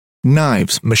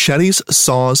Knives, machetes,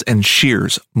 saws, and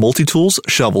shears, multi-tools,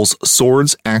 shovels,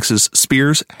 swords, axes,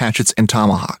 spears, hatchets, and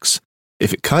tomahawks.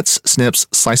 If it cuts, snips,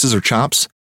 slices, or chops,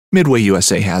 Midway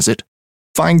USA has it.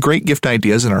 Find great gift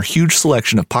ideas in our huge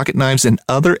selection of pocket knives and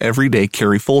other everyday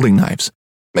carry folding knives.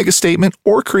 Make a statement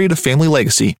or create a family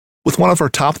legacy with one of our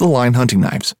top-of-the-line hunting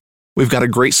knives. We've got a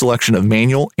great selection of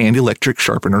manual and electric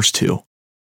sharpeners, too.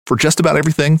 For just about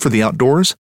everything for the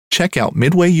outdoors, check out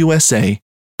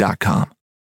MidwayUSA.com.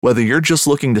 Whether you're just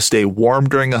looking to stay warm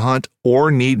during a hunt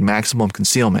or need maximum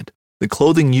concealment, the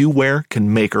clothing you wear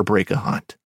can make or break a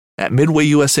hunt. At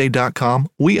MidwayUSA.com,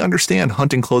 we understand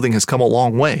hunting clothing has come a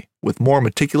long way with more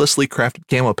meticulously crafted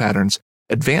camo patterns,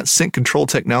 advanced scent control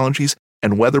technologies,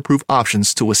 and weatherproof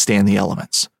options to withstand the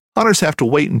elements. Hunters have to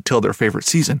wait until their favorite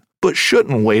season, but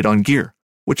shouldn't wait on gear,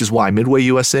 which is why Midway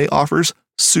USA offers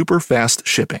super fast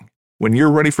shipping. When you're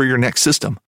ready for your next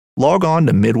system, log on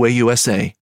to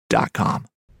MidwayUSA.com.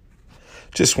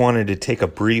 Just wanted to take a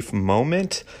brief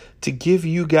moment to give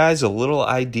you guys a little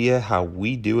idea how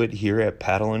we do it here at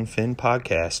Paddle and Fin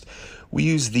Podcast. We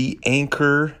use the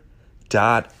Anchor.fm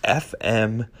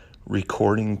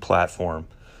recording platform.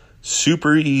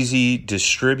 Super easy,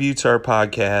 distributes our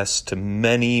podcast to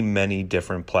many, many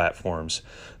different platforms.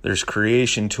 There's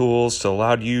creation tools to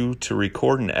allow you to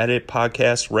record and edit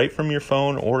podcasts right from your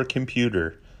phone or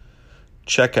computer.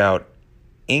 Check out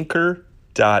Anchor.fm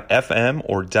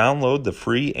or download the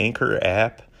free Anchor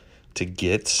app to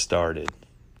get started.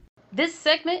 This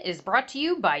segment is brought to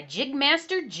you by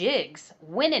Jigmaster Jigs.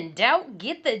 When in doubt,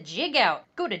 get the jig out.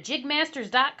 Go to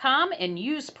jigmasters.com and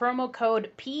use promo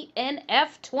code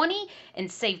PNF20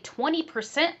 and save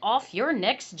 20% off your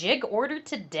next jig order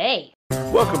today.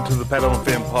 Welcome to the Paddle and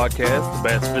Fin Podcast, the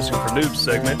Bass Fishing for Noobs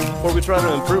segment, where we try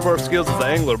to improve our skills as an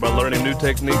angler by learning new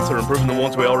techniques or improving the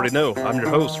ones we already know. I'm your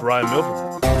host, Ryan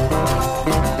Milford.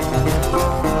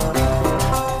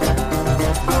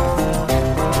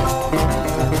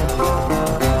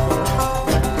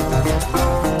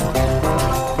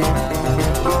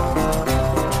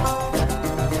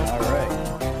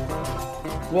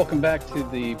 Welcome back to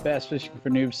the Bass Fishing for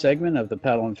Noobs segment of the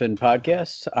Paddle and Fin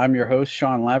Podcast. I'm your host,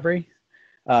 Sean Lavery.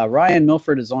 Ryan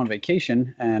Milford is on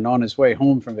vacation and on his way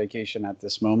home from vacation at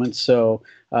this moment. So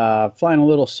flying a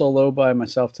little solo by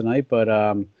myself tonight, but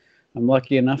I'm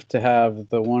lucky enough to have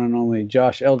the one and only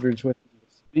Josh Eldridge with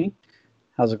me.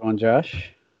 How's it going,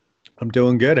 Josh? I'm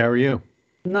doing good. How are you?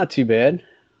 Not too bad.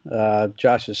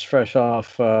 Josh is fresh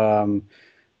off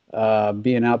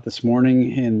being out this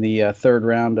morning in the third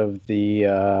round of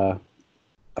the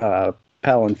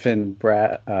Paddle and Fin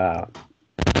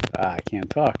I can't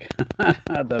talk.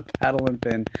 The Paddle and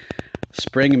Fin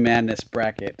Spring Madness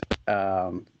Bracket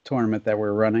tournament that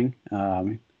we're running.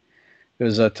 It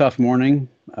was a tough morning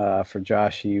for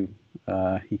Josh. He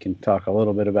can talk a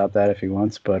little bit about that if he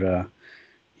wants, but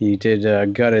he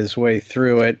did gut his way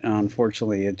through it.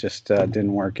 Unfortunately, it just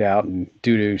didn't work out, and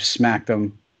doo-doo smacked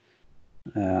him.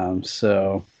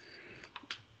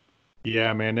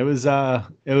 Yeah, man, it was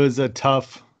a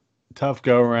tough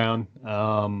go around.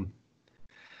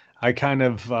 I kind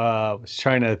of was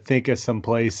trying to think of some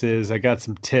places. I got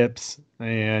some tips,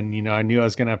 and I knew I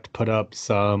was gonna have to put up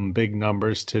some big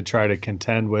numbers to try to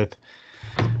contend with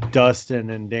Dustin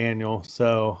and Daniel.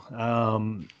 So,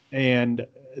 and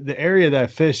the area that I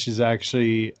fished is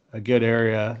actually a good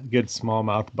area, good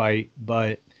smallmouth bite,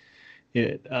 but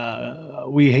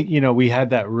we had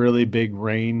that really big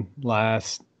rain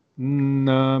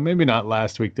maybe not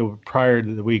last week, prior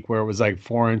to the week, where it was like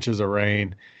 4 inches of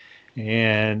rain,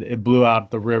 and it blew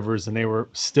out the rivers, and they were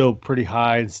still pretty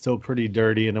high and still pretty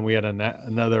dirty. And then we had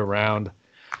another round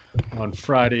on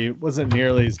Friday. It wasn't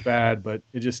nearly as bad, but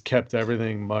it just kept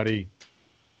everything muddy.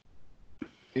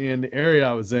 And the area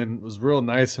I was in was real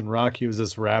nice and rocky. It was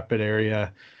this rapid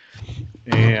area,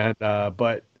 and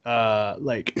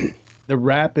like the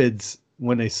rapids,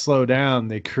 when they slow down,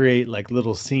 they create like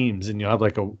little seams, and you have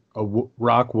like a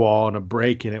rock wall and a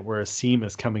break in it where a seam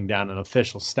is coming down and a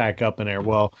fish will stack up in there.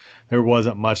 Well, there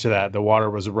wasn't much of that. The water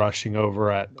was rushing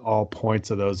over at all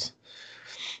points of those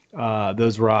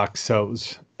rocks. So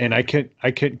I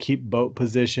couldn't keep boat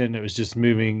position. It was just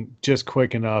moving just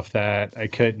quick enough that I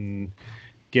couldn't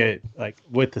get, like,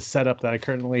 with the setup that I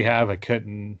currently have, I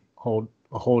couldn't hold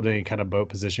any kind of boat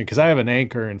position, because I have an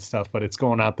anchor and stuff, but it's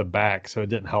going out the back, so it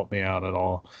didn't help me out at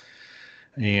all.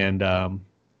 And I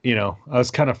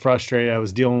was kind of frustrated. I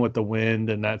was dealing with the wind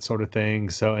and that sort of thing.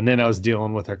 And then I was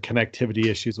dealing with our connectivity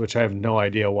issues, which I have no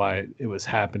idea why it was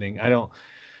happening. I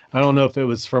I don't know if it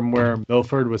was from where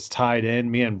Milford was tied in.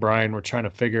 Me and Brian were trying to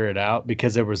figure it out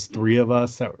because there was three of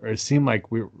us that it seemed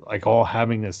like we were like all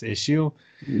having this issue.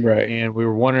 Right. And we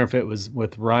were wondering if it was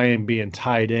with Ryan being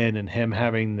tied in and him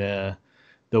having the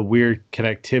weird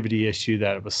connectivity issue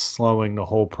that it was slowing the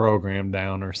whole program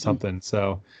down or something.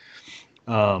 So,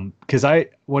 because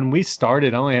when we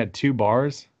started, I only had 2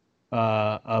 bars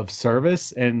of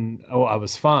service, and I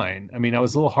was fine. I mean, I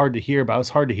was a little hard to hear, but I was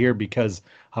hard to hear because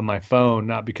of my phone,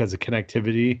 not because of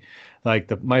connectivity.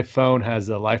 Like my phone has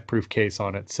a LifeProof case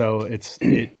on it, so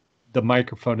the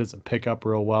microphone doesn't pick up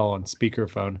real well on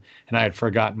speakerphone, and I had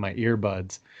forgotten my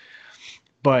earbuds.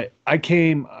 But I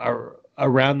came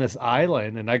around this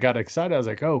island and I got excited. I was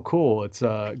like, oh, cool. It's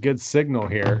a good signal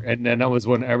here. And then that was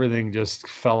when everything just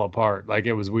fell apart. Like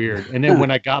it was weird. And then when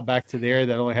I got back to the area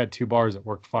that only had 2 bars, it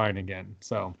worked fine again.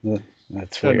 So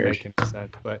that's doesn't weird. make any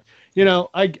sense. But,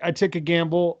 I took a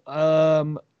gamble.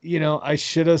 I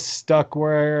should have stuck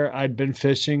where I'd been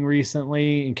fishing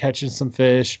recently and catching some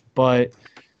fish, but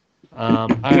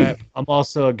I'm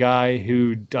also a guy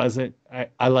who doesn't,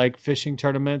 I like fishing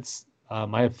tournaments.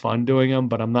 I have fun doing them,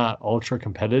 but I'm not ultra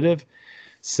competitive.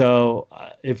 So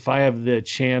if I have the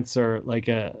chance or like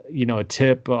a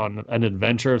tip on an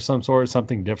adventure of some sort,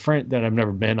 something different that I've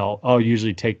never been, I'll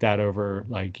usually take that over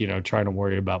trying to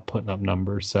worry about putting up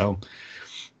numbers. So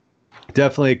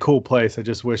definitely a cool place. I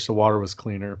just wish the water was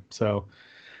cleaner. So,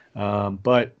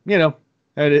 but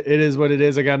it is what it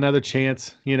is. I got another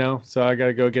chance, so I got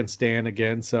to go against Dan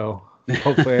again. So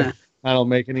hopefully I don't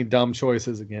make any dumb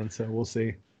choices again. So we'll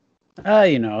see.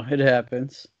 It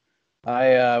happens.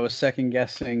 I was second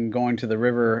guessing going to the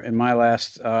river in my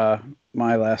last tournament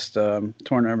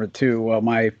number 2. Well,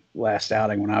 my last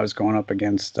outing when I was going up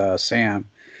against Sam,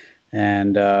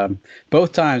 and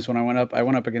both times when I went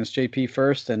up against JP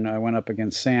first, and I went up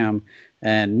against Sam,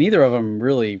 and neither of them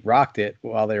really rocked it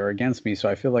while they were against me. So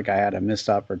I feel like I had a missed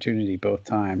opportunity both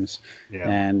times. Yeah.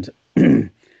 And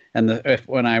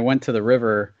when I went to the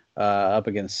river up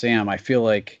against Sam, I feel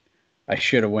like I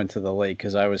should have went to the lake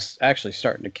because I was actually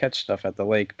starting to catch stuff at the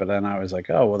lake, but then I was like,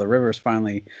 oh, well, the river's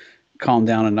finally calmed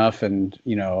down enough. And,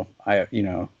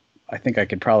 I think I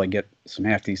could probably get some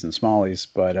half decent smallies,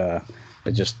 but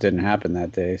it just didn't happen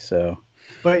that day. So,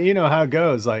 but you know how it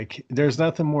goes. Like there's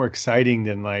nothing more exciting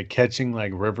than like catching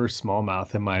like river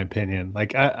smallmouth, in my opinion.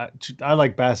 Like I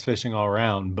like bass fishing all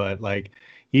around, but like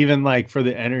even like for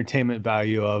the entertainment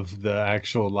value of the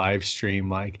actual live stream,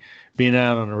 like being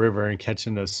out on the river and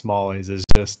catching those smallies is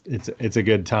just it's a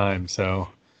good time. So,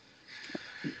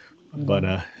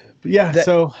 but yeah.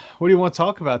 So what do you want to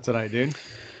talk about tonight, dude?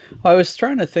 I was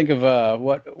trying to think of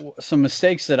what some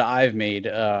mistakes that I've made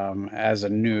as a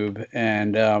noob,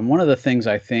 and one of the things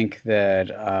I think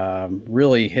that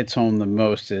really hits home the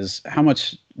most is how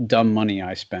much dumb money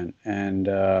I spent. And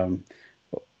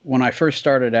when I first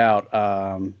started out,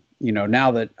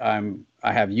 now that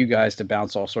I have you guys to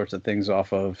bounce all sorts of things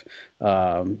off of,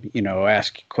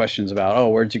 ask questions about, oh,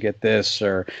 where'd you get this?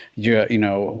 Or,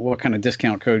 what kind of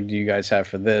discount code do you guys have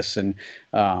for this? And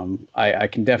I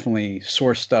can definitely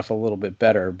source stuff a little bit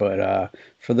better. But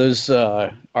for those,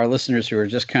 our listeners who are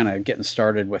just kind of getting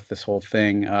started with this whole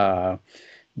thing,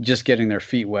 just getting their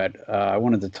feet wet, I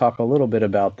wanted to talk a little bit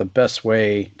about the best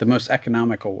way, the most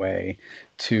economical way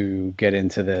to get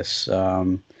into this.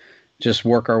 Just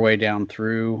work our way down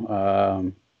through.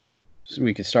 So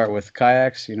we could start with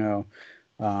kayaks.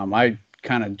 I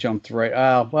kind of jumped right.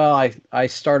 I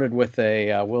started with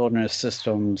a Wilderness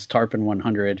Systems Tarpon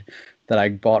 100 that I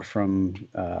bought from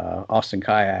Austin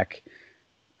Kayak,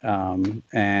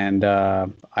 and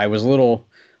I was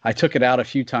I took it out a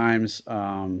few times,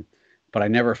 but I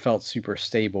never felt super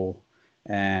stable,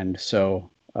 and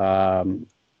so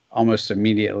almost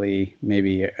immediately,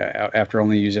 maybe after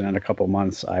only using it a couple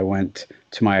months, I went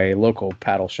to my local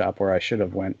paddle shop where I should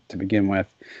have went to begin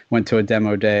with. Went to a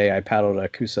demo day. I paddled a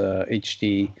Coosa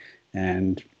HD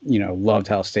and, loved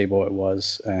how stable it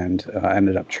was, and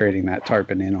ended up trading that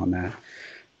Tarpon in on that.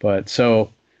 But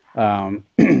so I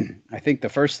think the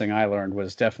first thing I learned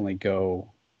was definitely go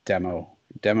demo.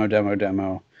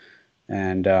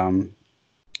 And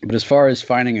but as far as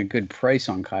finding a good price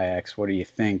on kayaks, what do you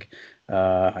think?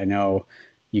 I know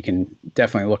you can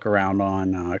definitely look around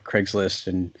on Craigslist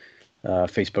and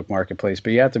Facebook Marketplace,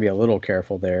 but you have to be a little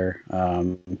careful there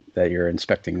that you're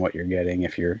inspecting what you're getting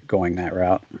if you're going that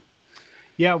route.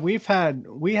 Yeah, we had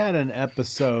an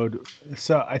episode.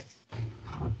 So I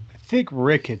think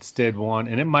Ricketts did one,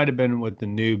 and it might have been with the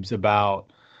noobs about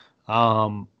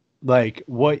like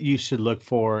what you should look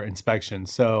for inspection.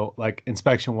 So like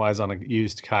inspection wise on a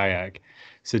used kayak.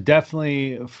 So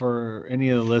definitely for any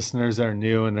of the listeners that are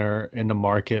new and they're in the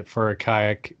market for a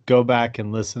kayak, go back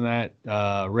and listen to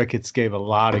that. Ricketts gave a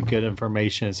lot of good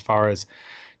information as far as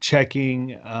checking,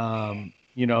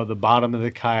 the bottom of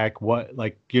the kayak,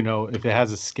 if it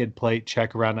has a skid plate,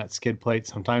 check around that skid plate.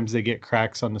 Sometimes they get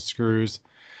cracks on the screws.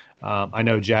 I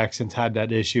know Jackson's had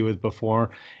that issue with before,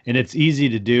 and it's easy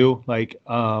to do.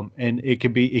 And it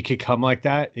could come like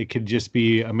that. It could just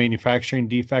be a manufacturing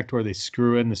defect where they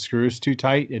screw in the screws too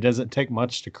tight. It doesn't take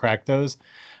much to crack those.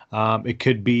 It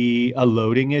could be a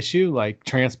loading issue, like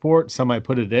transport. Somebody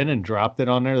put it in and dropped it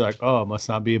on there. Like, oh, it must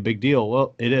not be a big deal.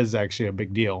 Well, it is actually a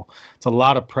big deal. It's a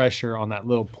lot of pressure on that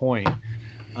little point.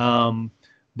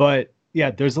 But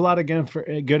yeah, there's a lot of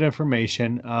good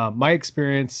information. My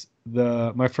experience,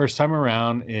 my first time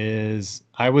around is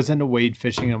I was into wade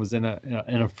fishing. I was in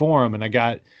a forum, and I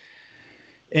got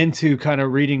into kind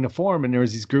of reading the forum, and there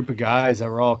was these group of guys that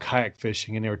were all kayak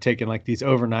fishing, and they were taking like these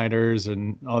overnighters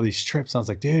and all these trips. I was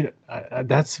like, dude,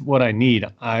 that's what I need.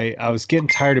 I was getting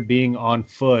tired of being on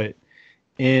foot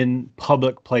in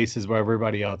public places where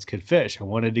everybody else could fish. I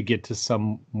wanted to get to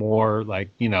some more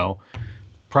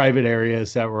private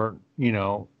areas that were,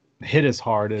 hit as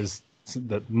hard as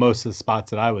most of the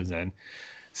spots that I was in.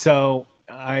 So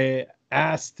I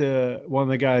asked one of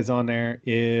the guys on there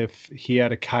if he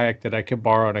had a kayak that I could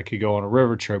borrow and I could go on a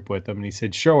river trip with him. And he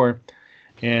said, sure.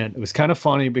 And it was kind of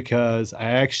funny because I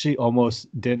actually almost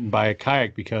didn't buy a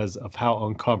kayak because of how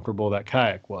uncomfortable that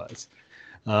kayak was.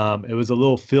 It was a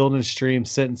little field and stream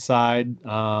sit inside,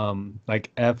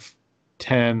 like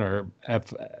F10 or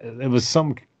it was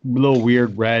some little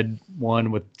weird red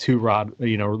one with two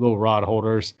little rod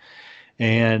holders.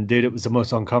 And dude, it was the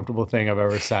most uncomfortable thing I've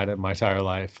ever sat in my entire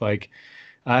life. Like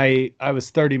I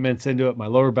was 30 minutes into it. My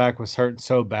lower back was hurting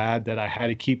so bad that I had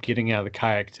to keep getting out of the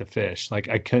kayak to fish. Like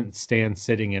I couldn't stand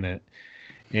sitting in it.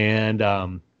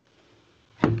 And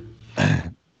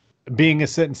being a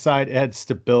sit inside, it had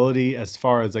stability as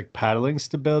far as like paddling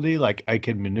stability. Like I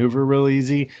could maneuver real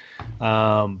easy.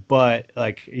 But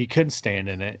like you couldn't stand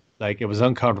in it. Like it was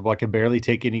uncomfortable. I could barely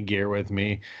take any gear with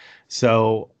me.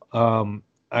 So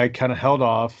I kind of held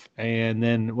off, and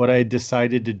then what I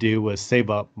decided to do was save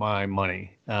up my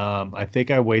money. I think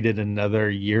I waited another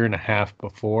year and a half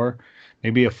before,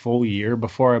 maybe a full year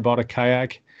before I bought a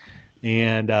kayak,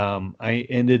 and I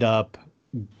ended up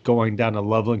going down to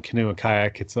Loveland Canoe &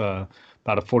 Kayak. It's about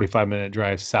a 45-minute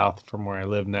drive south from where I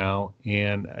live now,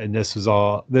 and this was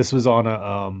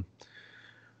on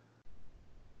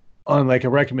a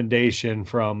recommendation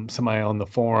from somebody on the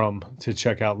forum to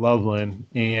check out Loveland.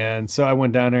 And so I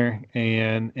went down there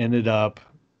and ended up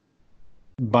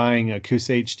buying a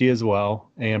Coosa HD as well,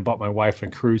 and bought my wife a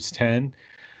Cruise 10.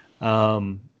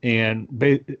 And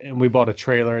we bought a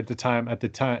trailer at the time. At the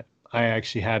time, I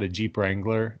actually had a Jeep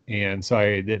Wrangler, and so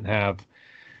I didn't have,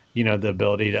 the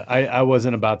ability to, I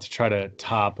wasn't about to try to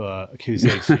top a Coosa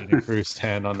HD and a Cruise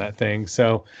 10 on that thing.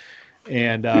 So,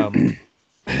 and,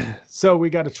 so we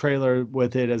got a trailer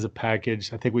with it as a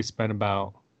package. I think we spent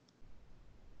about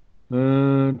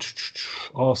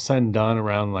all said and done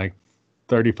around like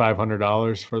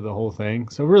 $3,500 for the whole thing.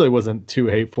 So it really wasn't too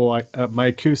hateful.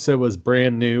 My Coosa was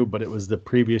brand new, but it was the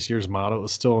previous year's model. It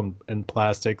was still in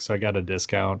plastic, so I got a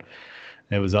discount.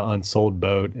 It was an unsold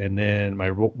boat, and then my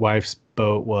wife's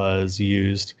boat was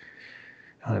used.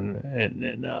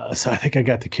 And so I think I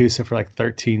got the Coosa for like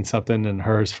 13 something and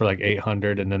hers for like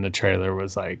 800, and then the trailer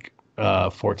was like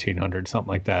 1400, something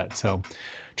like that. So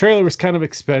trailer was kind of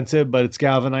expensive, but it's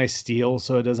galvanized steel,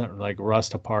 so it doesn't like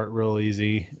rust apart real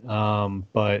easy.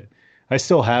 But I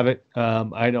still have it.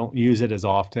 I don't use it as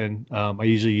often. I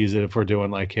usually use it if we're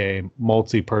doing like a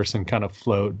multi-person kind of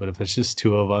float, but if it's just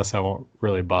two of us, I won't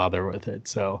really bother with it.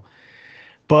 So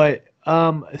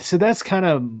that's kind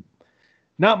of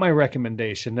not my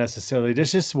recommendation necessarily.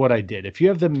 That's just what I did. If you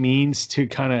have the means to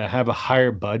kind of have a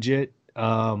higher budget,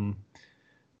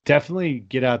 definitely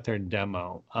get out there and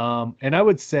demo. And I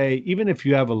would say, even if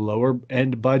you have a lower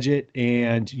end budget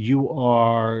and you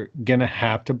are going to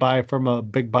have to buy from a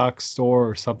big box store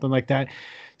or something like that,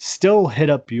 still hit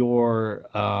up your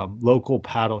local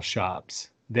paddle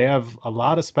shops. They have a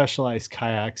lot of specialized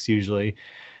kayaks usually.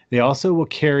 They also will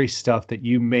carry stuff that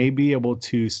you may be able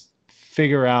to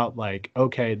figure out, like,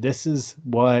 okay, this is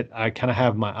what I kind of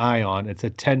have my eye on. It's a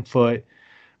 10-foot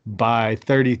by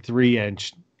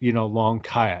 33-inch, long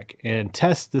kayak, and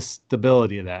test the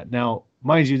stability of that. Now,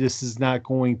 mind you, this is not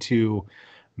going to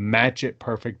match it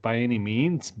perfect by any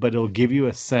means, but it'll give you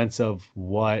a sense of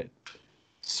what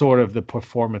sort of the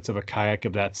performance of a kayak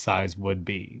of that size would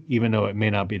be, even though it may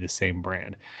not be the same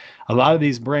brand. A lot of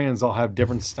these brands all have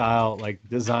different style, like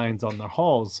designs on their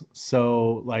hulls.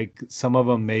 So like some of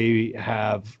them may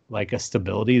have like a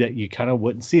stability that you kind of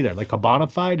wouldn't see there. Like a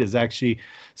Bonafide is actually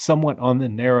somewhat on the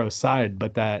narrow side,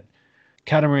 but that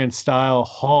catamaran style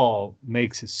hull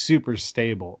makes it super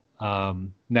stable.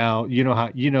 Now you know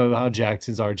how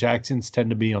Jacksons are. Jacksons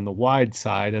tend to be on the wide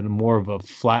side and more of a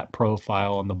flat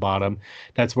profile on the bottom.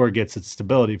 That's where it gets its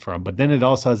stability from. But then it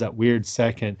also has that weird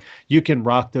second. You can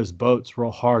rock those boats real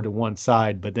hard to one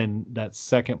side, but then that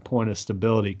second point of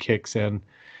stability kicks in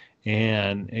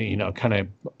and kind of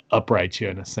uprights you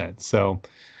in a sense. So,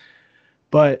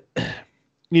 but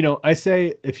I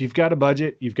say if you've got a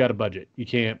budget, you've got a budget. We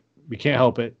can't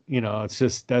help it. It's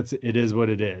just, it is what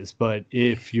it is. But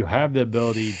if you have the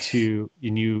ability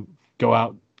and you go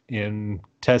out and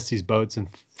test these boats and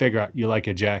figure out you like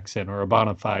a Jackson or a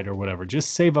Bonafide or whatever,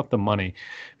 just save up the money,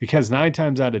 because 9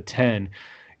 times out of 10,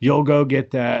 you'll go get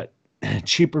that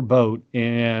cheaper boat.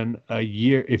 And a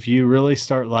year, if you really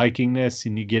start liking this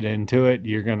and you get into it,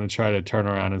 you're going to try to turn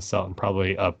around and sell it and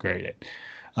probably upgrade it.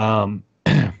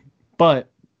 But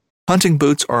hunting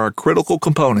boots are a critical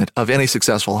component of any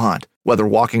successful hunt. Whether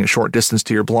walking a short distance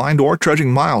to your blind or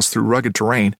trudging miles through rugged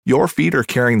terrain, your feet are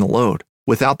carrying the load.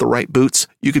 Without the right boots,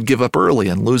 you could give up early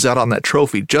and lose out on that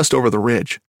trophy just over the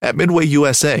ridge. At Midway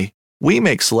USA, we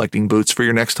make selecting boots for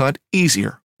your next hunt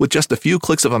easier. With just a few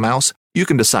clicks of a mouse, you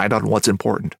can decide on what's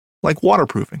important, like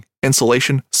waterproofing,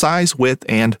 insulation, size, width,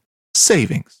 and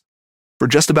savings. For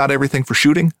just about everything for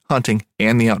shooting, hunting,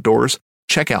 and the outdoors,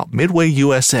 check out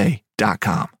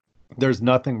MidwayUSA.com. There's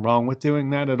nothing wrong with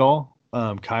doing that at all.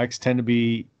 Kayaks tend to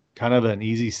be kind of an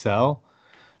easy sell.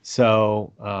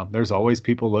 So there's always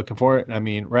people looking for it. I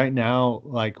mean, right now,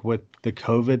 like with the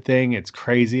COVID thing, it's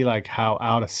crazy like how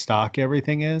out of stock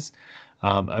everything is.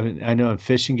 I know in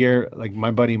fishing gear, like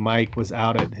my buddy Mike was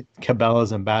out at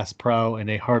Cabela's and Bass Pro, and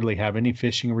they hardly have any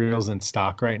fishing reels in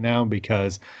stock right now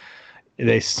because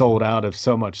they sold out of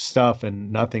so much stuff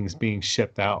and nothing's being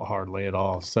shipped out hardly at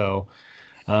all. So,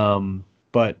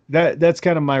 but that's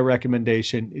kind of my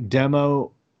recommendation.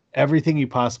 Demo everything you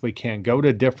possibly can. Go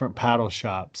to different paddle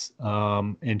shops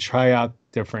and try out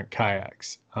different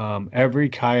kayaks. Every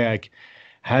kayak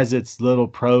has its little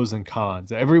pros and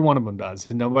cons. Every one of them does.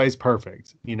 And nobody's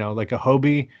perfect. Like a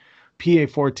Hobie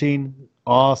PA14,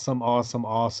 awesome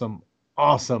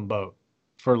boat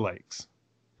for lakes.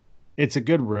 It's a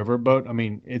good river boat. I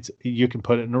mean, you can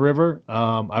put it in a river.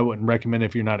 I wouldn't recommend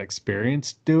if you're not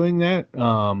experienced doing that.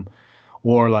 I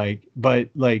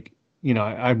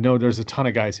know there's a ton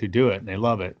of guys who do it and they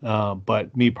love it.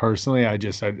 But me personally,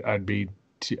 I'd be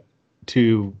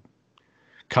too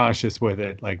cautious with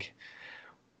it.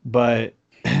 But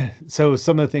so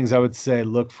some of the things I would say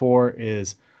look for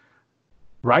is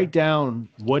write down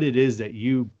what it is that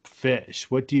you fish.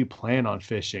 What do you plan on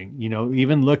fishing?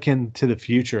 Even look into the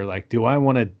future. Like, do I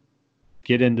want to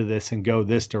get into this and go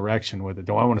this direction with it?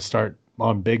 Do I want to start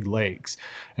on big lakes?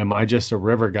 Am I just a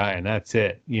river guy and that's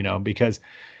it? Because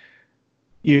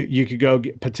you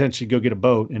could potentially go get a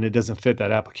boat and it doesn't fit that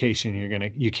application.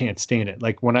 You can't stand it.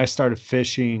 Like when I started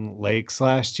fishing lakes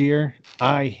last year,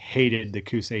 I hated the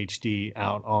Coosa HD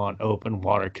out on open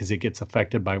water because it gets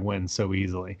affected by wind so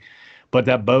easily. But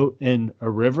that boat in a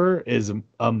river is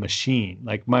a machine.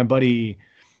 Like my buddy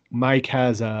Mike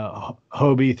has a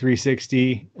Hobie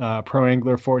 360 Pro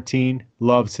Angler 14,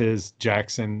 loves his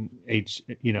Jackson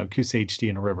Coosa HD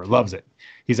in a river, loves it.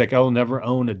 He's like, I'll never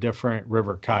own a different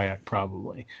river kayak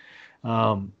probably.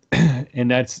 And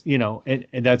that's,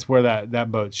 and that's where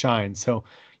that boat shines. So,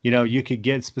 you could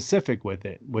get specific with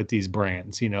it, with these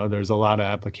brands. There's a lot of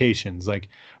applications. Like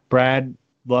Brad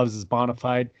loves his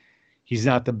Bonafide. He's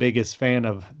not the biggest fan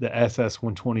of the SS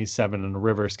 127 in the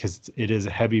rivers because it is a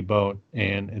heavy boat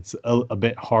and it's a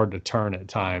bit hard to turn at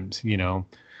times,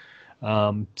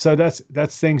 So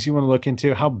that's things you want to look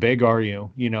into. How big are you?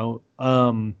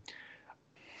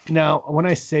 Now, when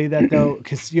I say that though,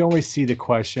 because you always see the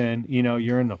question,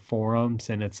 you're in the forums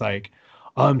and it's like,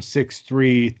 I'm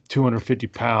 6'3", 250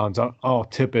 pounds. I'll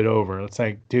tip it over. It's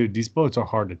like, dude, these boats are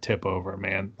hard to tip over,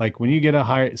 man. Like when you get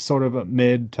sort of a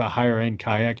mid to higher end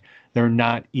kayak, they're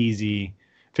not easy.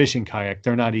 Fishing kayak,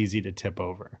 they're not easy to tip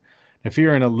over. If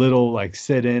you're in a little like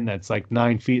sit-in that's like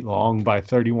 9 feet long by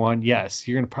 31, yes,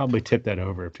 you're gonna probably tip that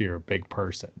over if you're a big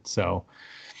person. So,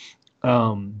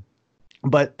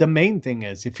 but the main thing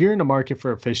is, if you're in the market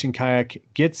for a fishing kayak,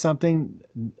 get something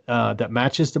that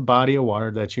matches the body of water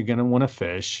that you're gonna want to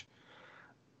fish,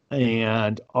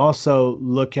 and also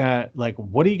look at like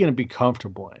what are you gonna be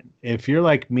comfortable in. If you're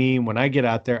like me, when I get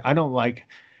out there, I don't like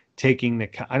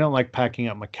I don't like packing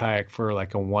up my kayak for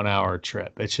like a 1 hour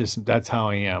trip. It's just, that's how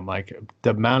I am. Like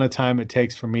the amount of time it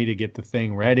takes for me to get the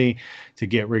thing ready, to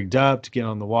get rigged up, to get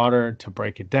on the water, to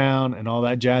break it down and all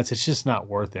that jazz, it's just not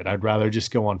worth it. I'd rather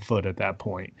just go on foot at that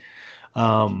point.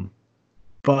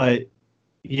 But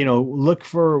look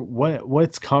for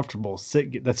what's comfortable.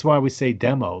 That's why we say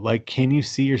demo. Like, can you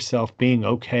see yourself being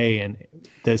okay in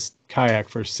this kayak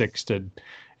for 6 to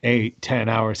 8, 10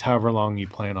 hours, however long you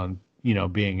plan on,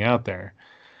 being out there.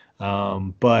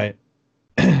 But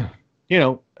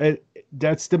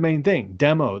that's the main thing.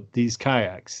 Demo these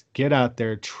kayaks, get out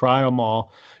there, try them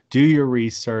all, do your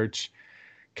research,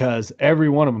 because every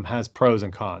one of them has pros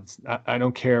and cons. I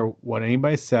don't care what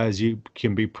anybody says. You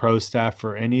can be pro staff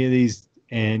for any of these,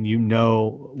 and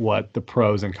what the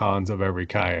pros and cons of every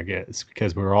kayak is,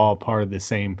 because we're all part of the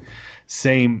same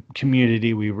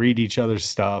community. We read each other's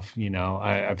stuff.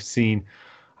 I've seen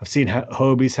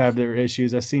Hobies have their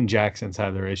issues. I've seen Jacksons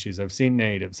have their issues. I've seen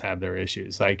natives have their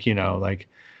issues.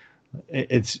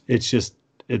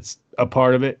 It's a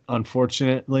part of it.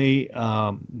 Unfortunately,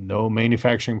 no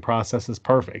manufacturing process is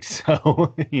perfect.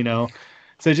 So,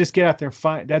 so just get out there,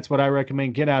 find. That's what I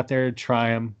recommend. Get out there, try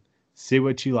them, see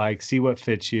what you like, see what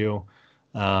fits you.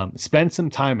 Spend some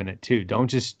time in it too. Don't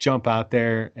just jump out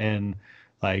there and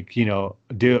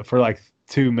do it for like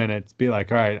 2 minutes. Be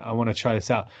like, all right, I want to try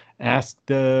this out. Ask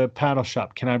the paddle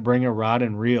shop, can I bring a rod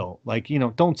and reel?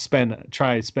 Don't spend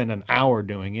an hour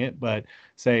doing it, but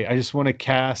say, I just want to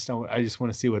cast. I just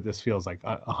want to see what this feels like.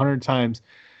 100 times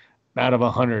out of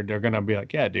 100, they're going to be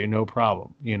like, yeah, dude, no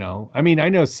problem. I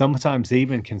know sometimes they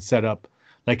even can set up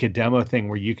like a demo thing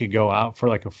where you could go out for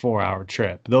like a 4-hour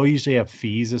trip. They'll usually have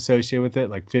fees associated with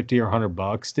it, like $50 or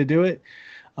 $100 to do it.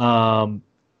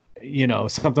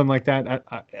 Something like that.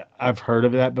 I've heard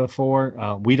of that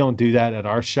before. We don't do that at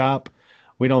our shop.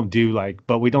 We don't do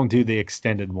but we don't do the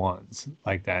extended ones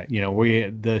like that.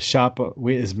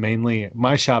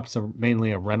 My shop's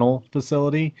mainly a rental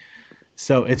facility.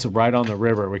 So it's right on the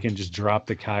river. We can just drop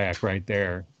the kayak right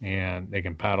there and they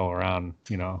can paddle around,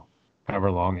 however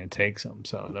long it takes them.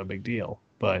 So no big deal.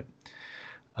 But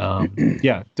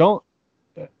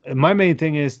my main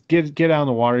thing is get out on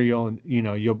the water.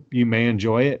 You may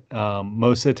enjoy it.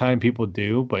 Most of the time people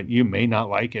do, but you may not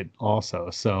like it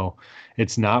also. So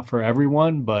it's not for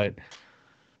everyone, but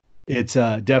it's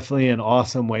definitely an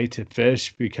awesome way to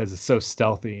fish because it's so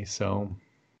stealthy. So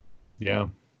yeah,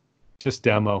 just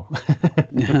demo.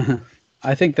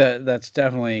 I think that's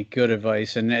definitely good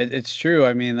advice, and it's true.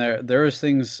 I mean, there is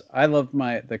things. I love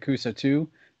the Coosa too,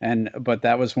 but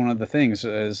that was one of the things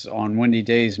is on windy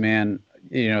days, man.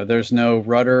 There's no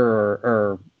rudder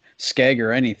or skeg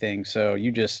or anything, so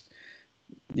you just,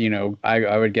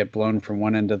 I would get blown from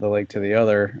one end of the lake to the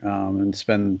other, and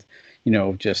spend,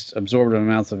 just absorbent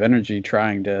amounts of energy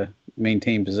trying to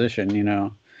maintain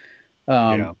position.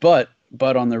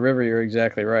 But on the river, you're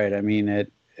exactly right. I mean,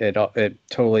 it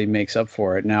totally makes up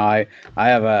for it. Now I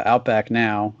have a Outback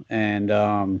now, and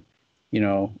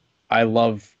I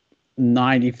love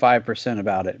 95%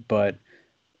 about it, but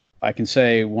I can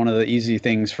say one of the easy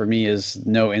things for me is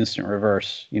no instant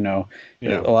reverse. A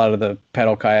lot of the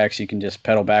pedal kayaks, you can just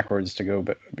pedal backwards to go,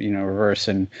 reverse.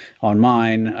 And on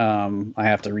mine, I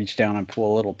have to reach down and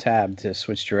pull a little tab to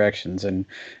switch directions. And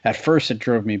at first it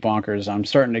drove me bonkers. I'm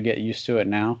starting to get used to it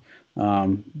now.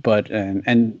 But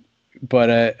again,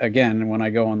 when I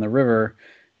go on the river,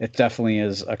 it definitely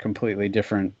is a completely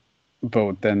different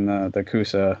boat than the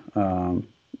Coosa.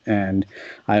 And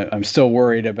I'm still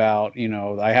worried about,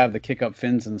 I have the kick up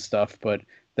fins and stuff, but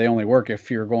they only work if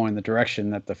you're going the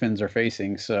direction that the fins are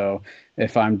facing. So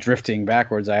if I'm drifting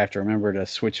backwards, I have to remember to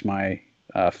switch my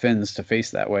fins to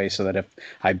face that way so that if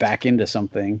I back into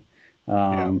something,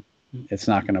 it's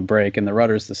not going to break. And the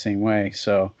rudder's the same way.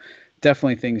 So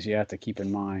definitely things you have to keep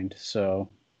in mind. So,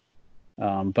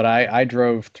 but I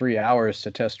drove 3 hours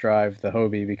to test drive the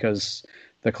Hobie because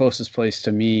the closest place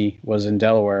to me was in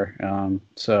Delaware,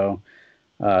 to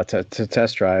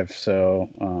test drive.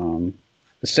 So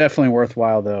it's definitely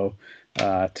worthwhile, though,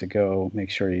 to go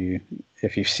make sure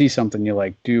if you see something you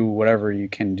like, do whatever you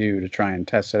can do to try and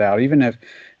test it out. Even if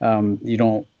you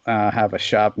don't have a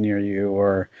shop near you,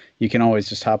 or you can always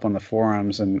just hop on the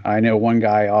forums. And I know one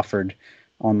guy offered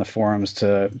on the forums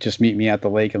to just meet me at the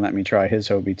lake and let me try his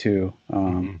Hobie too.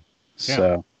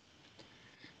 So.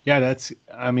 Yeah,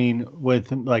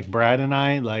 with like Brad and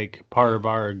I, like part of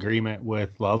our agreement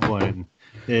with Loveland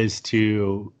is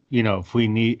to,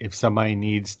 if somebody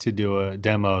needs to do a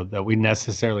demo, that we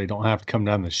necessarily don't have to come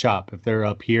down to the shop. If they're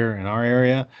up here in our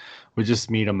area, we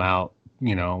just meet them out,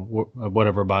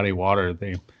 whatever body of water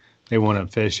they they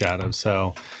wouldn't fish out of.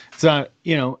 So it's not,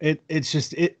 it's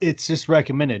just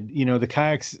recommended. The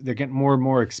kayaks, they're getting more and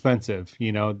more expensive.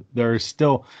 There's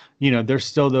still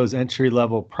those entry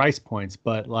level price points,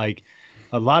 but like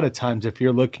a lot of times if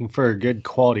you're looking for a good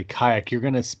quality kayak, you're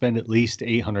going to spend at least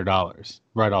 $800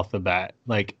 right off the bat,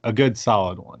 like a good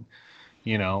solid one,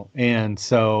 and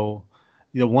so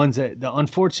the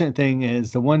unfortunate thing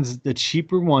is the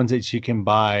cheaper ones that you can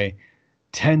buy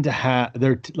tend to have,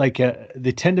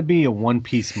 they tend to be a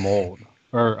one-piece mold,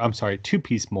 or I'm sorry,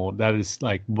 two-piece mold that is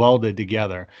like welded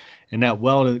together, and that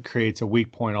weld creates a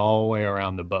weak point all the way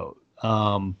around the boat.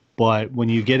 But when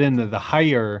you get into the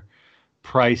higher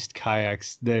priced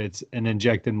kayaks, that's an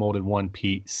injected molded one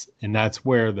piece, and that's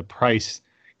where the price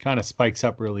kind of spikes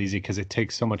up real easy because it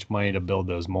takes so much money to build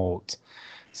those molds.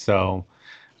 So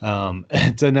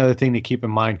it's another thing to keep in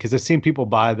mind, because I've seen people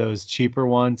buy those cheaper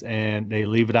ones and they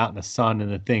leave it out in the sun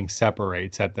and the thing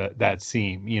separates at that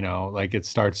seam, like it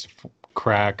starts to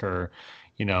crack or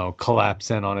collapse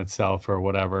in on itself or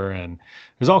whatever, and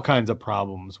there's all kinds of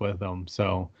problems with them.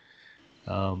 So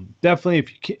definitely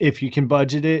if you can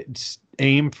budget it, just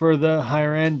aim for the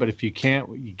higher end, but if you can't,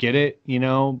 you get it,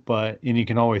 and you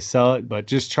can always sell it, but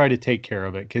just try to take care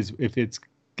of it, because if it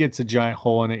gets a giant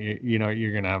hole in it,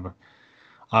 you're gonna have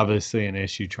obviously an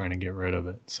issue trying to get rid of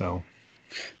it. So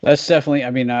that's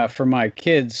definitely, for my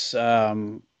kids,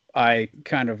 I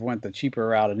kind of went the cheaper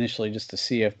route initially just to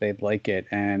see if they'd like it,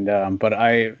 and but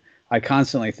I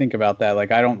constantly think about that.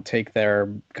 Like, I don't take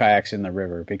their kayaks in the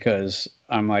river because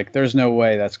I'm like, there's no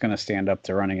way that's going to stand up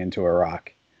to running into a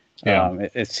rock. Yeah.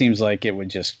 It seems like it would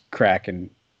just crack and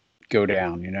go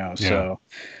down, Yeah. So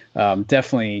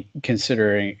definitely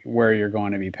considering where you're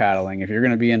going to be paddling. If you're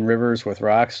going to be in rivers with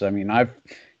rocks, I've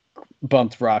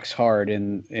bumped rocks hard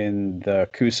in the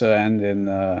Coosa and in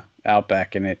the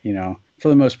Outback, and it, for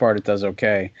the most part, it does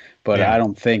okay. But I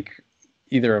don't think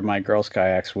either of my girls'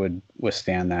 kayaks would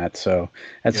withstand that. So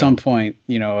at some point,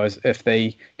 if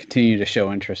they continue to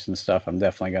show interest and stuff, I'm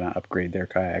definitely going to upgrade their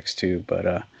kayaks too.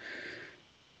 But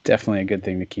definitely a good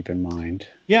thing to keep in mind.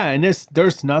 Yeah, and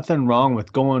there's nothing wrong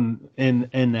with going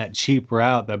in that cheap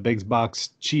route, that big box,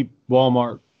 cheap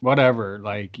Walmart, whatever,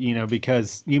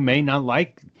 because you may not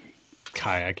like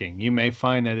kayaking. You may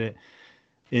find that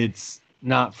it's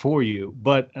not for you,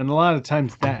 and a lot of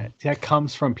times that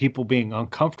comes from people being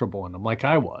uncomfortable in them, like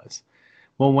I was.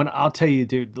 Well, when I'll tell you,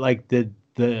 dude, like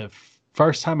the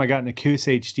first time I got in a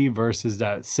Coosa HD versus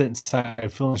that sit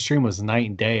inside Film Stream was night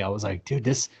and day. I was like, dude,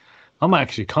 I'm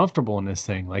actually comfortable in this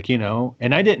thing,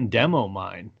 and I didn't demo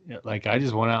mine. Like, I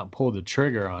just went out and pulled the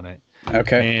trigger on it.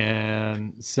 Okay.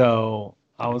 And so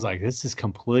I was like, this is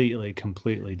completely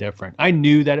different. I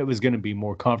knew that it was going to be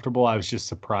more comfortable. I was just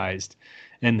surprised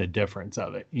in the difference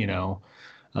of it,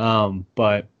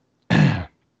 but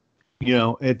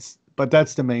but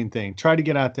that's the main thing. Try to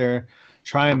get out there,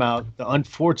 try them out. The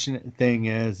unfortunate thing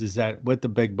is that with the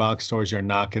big box stores, you're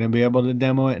not going to be able to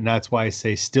demo it. And that's why I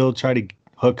say still try to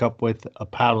hook up with a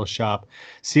paddle shop,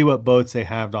 see what boats they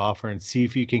have to offer, and see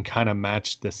if you can kind of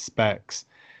match the specs,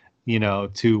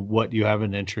 to what you have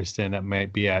an interest in that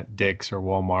might be at Dick's or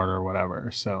Walmart or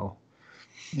whatever. So,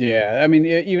 yeah,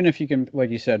 even if you can, like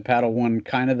you said, paddle one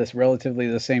kind of this relatively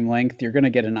the same length, you're going to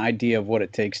get an idea of what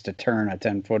it takes to turn a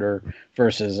 10-footer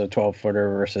versus a 12-footer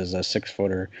versus a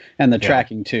 6-footer, and the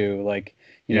tracking too. Like,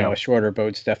 a shorter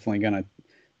boat's definitely going to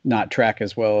not track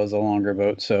as well as a longer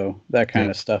boat. So that kind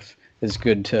of stuff is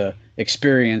good to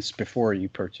experience before you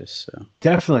purchase. So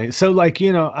definitely. So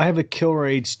I have a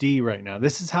Kilroy HD right now.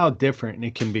 This is how different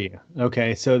it can be.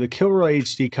 Okay. So the Kilroy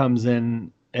HD comes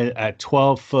in at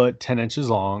 12 foot, 10 inches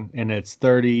long, and it's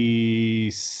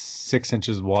 36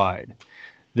 inches wide.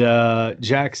 The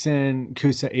Jackson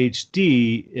Coosa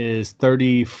HD is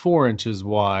 34 inches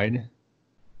wide.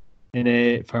 And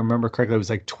if I remember correctly, it was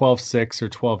like 12.6 or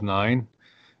 12.9.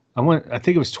 I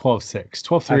think it was 12.6,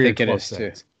 12.3 or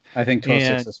 12.6. I think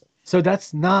 12.6 is. So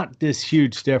that's not this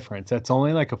huge difference. That's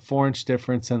only like a 4-inch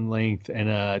difference in length and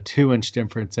a 2-inch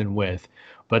difference in width.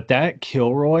 But that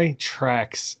Kilroy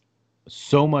tracks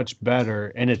so much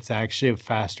better, and it's actually a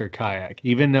faster kayak,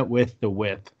 even with the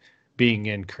width being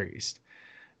increased.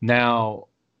 Now,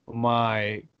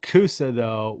 my Coosa,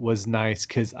 though, was nice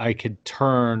because I could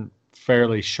turn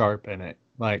fairly sharp in it,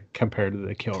 like compared to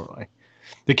the Kilroy.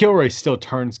 The Kilroy still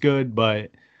turns good,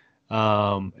 but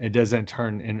it doesn't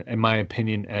turn, in my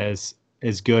opinion, as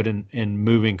good in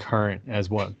moving current as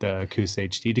what the Coosa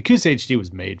HD. The Coosa HD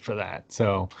was made for that.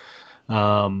 So,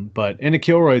 and the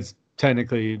Kilroy's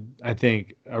technically, I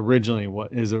think, originally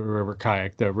what is a river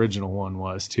kayak. The original one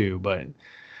was too, but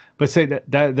but say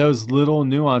that those little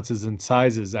nuances and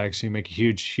sizes actually make a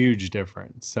huge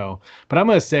difference. So, but I'm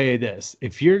going to say this: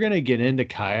 if you're going to get into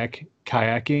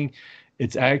kayaking,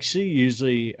 it's actually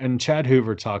usually, and Chad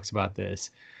Hoover talks about this,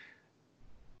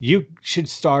 you should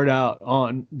start out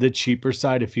on the cheaper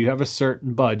side. If you have a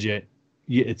certain budget,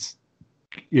 if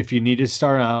you need to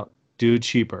start out, do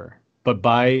cheaper, but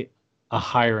buy a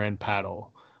higher end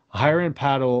paddle. A higher end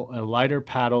paddle, a lighter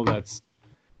paddle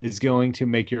is going to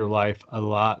make your life a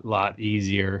lot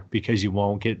easier because you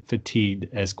won't get fatigued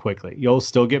as quickly. You'll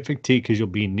still get fatigued because you'll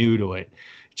be new to it.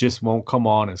 It just won't come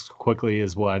on as quickly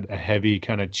as what a heavy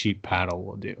kind of cheap paddle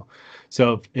will do.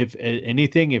 So if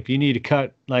anything, if you need to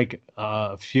cut like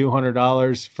a few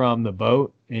 $100s from the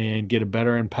boat and get a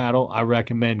better end paddle, I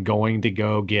recommend going to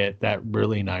go get that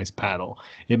really nice paddle.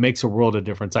 It makes a world of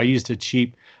difference. I used a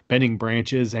cheap Bending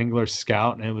Branches Angler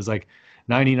Scout, and it was like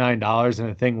 $99, and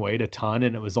the thing weighed a ton,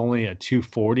 and it was only a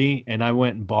 240. And I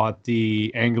went and bought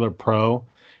the Angler Pro,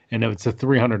 and it's a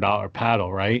 $300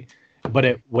 paddle, right? But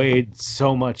it weighed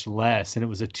so much less, and it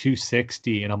was a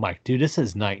 260. And I'm like, dude, this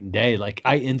is night and day. Like,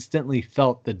 I instantly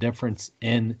felt the difference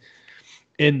in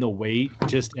the weight,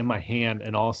 just in my hand,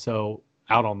 and also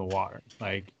out on the water.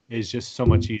 Like, it's just so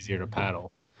much easier to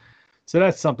paddle. So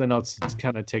that's something else to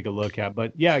kind of take a look at.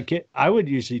 But yeah, I would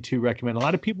usually too recommend. A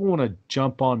lot of people want to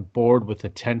jump on board with a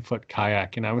 10-foot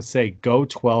kayak, and I would say go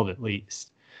 12 at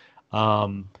least.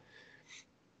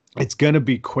 It's going to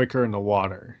be quicker in the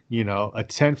water. You know, a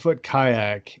 10-foot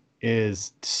kayak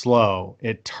is slow.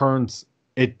 It turns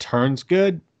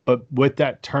good, but with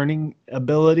that turning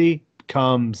ability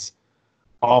comes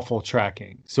awful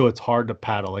tracking. So it's hard to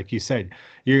paddle. Like you said,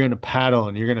 you're going to paddle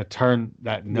and you're going to turn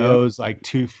that nose like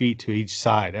 2 feet to each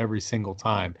side every single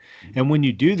time. And when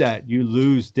you do that, you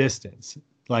lose distance.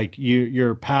 Like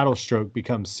your paddle stroke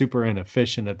becomes super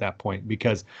inefficient at that point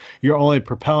because you're only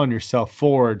propelling yourself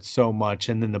forward so much,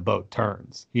 and then the boat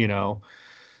turns, you know?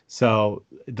 So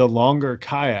the longer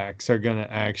kayaks are going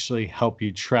to actually help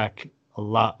you track a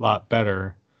lot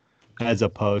better as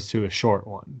opposed to a short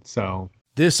one. So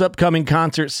this upcoming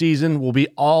concert season will be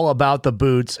all about the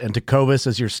boots, and Tecovas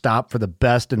is your stop for the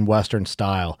best in Western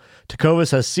style.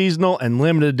 Tecovas has seasonal and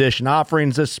limited edition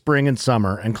offerings this spring and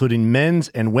summer, including men's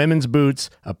and women's boots,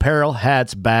 apparel,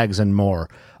 hats, bags, and more.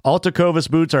 All Tecovas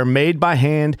boots are made by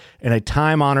hand in a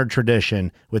time-honored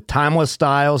tradition with timeless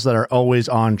styles that are always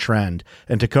on trend.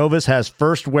 And Tecovas has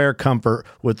first wear comfort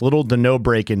with little to no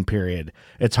break-in period.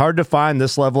 It's hard to find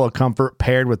this level of comfort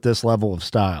paired with this level of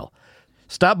style.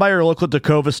 Stop by your local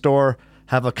Tecovas store,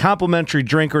 have a complimentary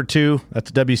drink or two,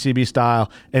 that's WCB style,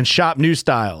 and shop new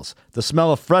styles. The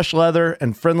smell of fresh leather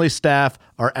and friendly staff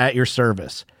are at your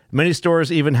service. Many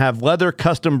stores even have leather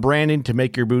custom branding to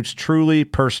make your boots truly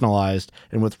personalized.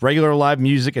 And with regular live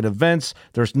music and events,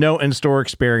 there's no in-store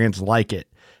experience like it.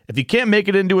 If you can't make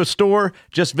it into a store,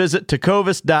 just visit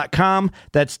tecovas.com.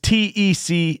 That's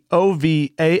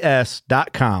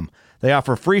TECOVAS.com. They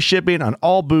offer free shipping on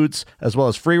all boots, as well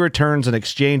as free returns and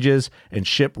exchanges, and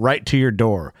ship right to your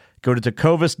door. Go to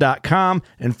tecovas.com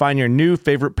and find your new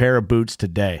favorite pair of boots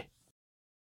today.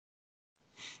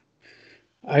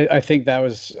 I think that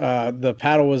was the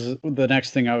paddle was the next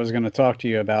thing I was going to talk to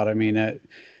you about. I mean, a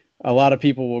lot of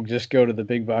people will just go to the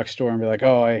big box store and be like,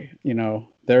 oh,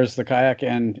 there's the kayak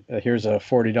and here's a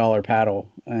 $40 paddle,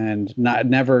 and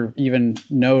never even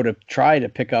know to try to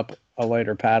pick up a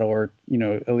lighter paddle or,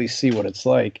 at least see what it's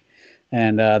like.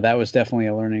 And that was definitely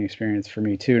a learning experience for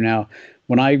me too. Now,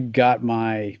 when I got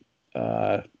my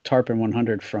Tarpon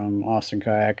 100 from Austin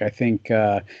Kayak, I think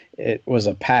it was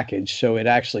a package, so it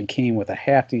actually came with a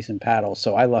half decent paddle,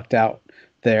 so I lucked out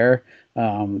there.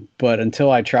 But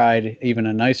until I tried even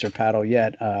a nicer paddle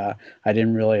yet, I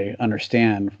didn't really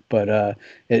understand. But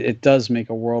it does make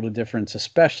a world of difference,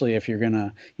 especially if you're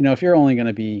gonna, if you're only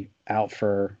gonna be out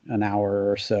for an hour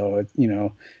or so,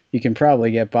 you can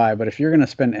probably get by. But if you're gonna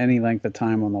spend any length of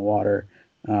time on the water,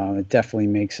 it definitely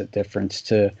makes a difference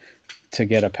to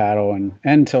get a paddle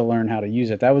and to learn how to use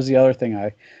it. That was the other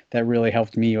thing that really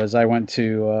helped me. Was I went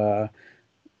to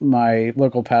my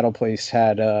local paddle place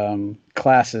had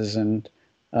classes and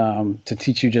to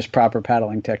teach you just proper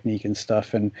paddling technique and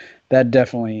stuff, and that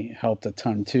definitely helped a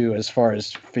ton too, as far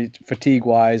as fatigue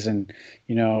wise. And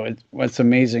it's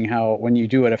amazing how when you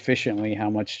do it efficiently, how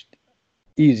much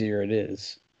easier it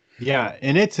is. Yeah,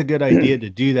 and it's a good idea to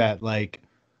do that like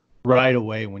right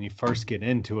away when you first get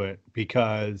into it,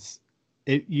 because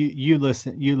you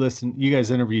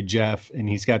guys interviewed Jeff, and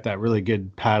he's got that really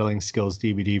good paddling skills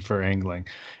DVD for angling,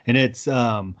 and it's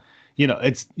you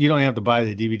don't have to buy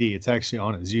the DVD. It's actually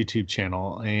on his YouTube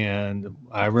channel. And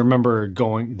I remember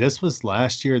this was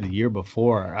last year, the year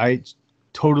before, I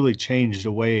totally changed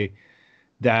the way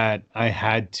that I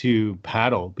had to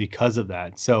paddle because of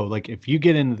that. So like if you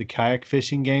get into the kayak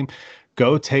fishing game,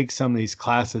 go take some of these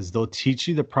classes. They'll teach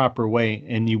you the proper way,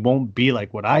 and you won't be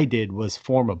like what I did, was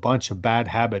form a bunch of bad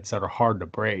habits that are hard to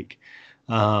break.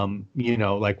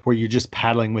 Like where you're just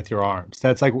paddling with your arms.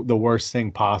 That's like the worst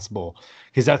thing possible,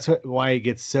 because why it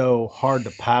gets so hard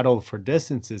to paddle for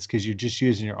distances, because you're just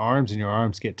using your arms and your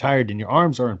arms get tired, and your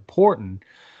arms are important.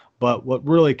 But what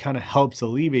really kind of helps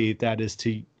alleviate that is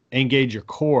to engage your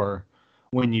core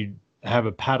when you have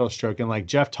a paddle stroke. And like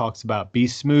Jeff talks about, be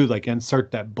smooth, like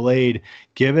insert that blade,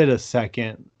 give it a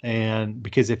second. And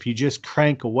because if you just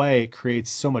crank away, it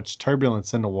creates so much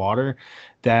turbulence in the water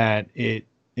that it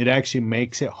actually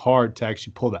makes it hard to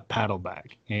actually pull that paddle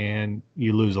back, and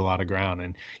you lose a lot of ground.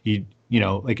 And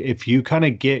like if you kind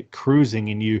of get cruising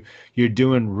and you're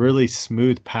doing really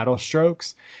smooth paddle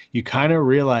strokes, you kind of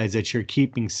realize that you're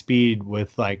keeping speed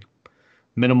with like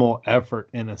minimal effort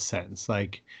in a sense,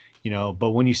 like,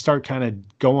 but when you start kind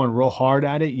of going real hard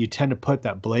at it, you tend to put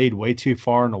that blade way too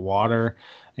far in the water,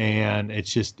 and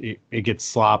it's just it gets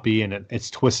sloppy, and it's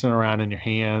twisting around in your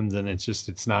hands, and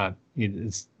it's not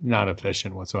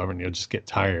efficient whatsoever, and you'll just get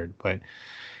tired. But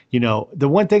the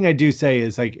one thing I do say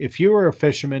is, like, if you were a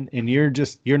fisherman and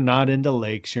you're not into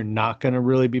lakes, you're not going to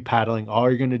really be paddling. All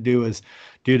you're going to do is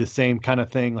do the same kind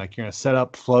of thing. Like, you're going to set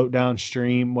up, float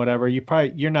downstream, whatever.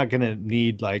 You're not going to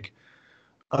need like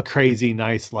a crazy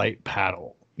nice light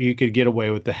paddle. You could get away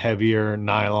with the heavier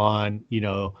nylon,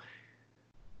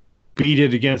 beat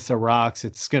it against the rocks.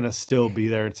 It's going to still be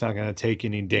there. It's not going to take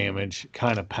any damage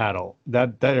kind of paddle.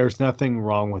 That there's nothing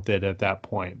wrong with it at that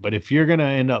point. But if you're going to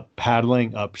end up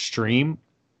paddling upstream,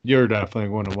 you're definitely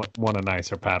going to want a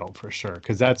nicer paddle for sure.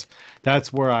 Because that's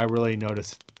where I really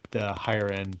noticed the higher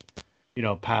end,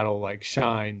 paddle like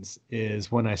shines,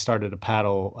 is when I started to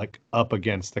paddle like up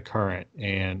against the current,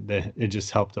 and it just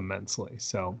helped immensely.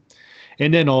 So,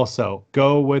 and then also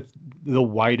go with the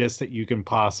widest that you can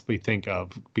possibly think of,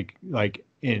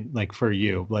 for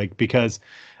you, like, because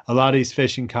a lot of these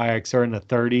fishing kayaks are in the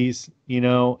 30s,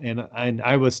 and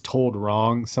I was told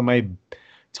wrong. Somebody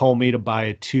told me to buy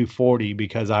a 240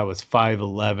 because I was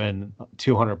 5'11",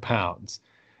 200 pounds.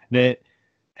 And it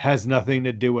has nothing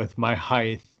to do with my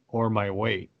height or my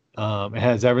weight. It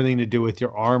has everything to do with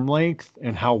your arm length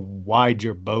and how wide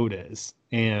your boat is.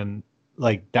 And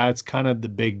like, that's kind of the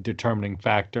big determining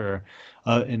factor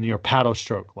in your paddle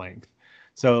stroke length.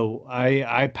 So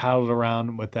I paddled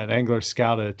around with that Angler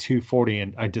Scout at a 240,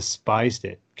 and I despised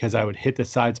it because I would hit the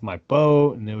sides of my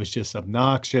boat, and it was just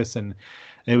obnoxious, and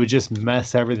it would just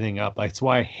mess everything up. That's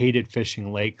why I hated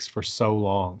fishing lakes for so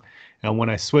long. And when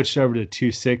I switched over to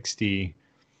 260,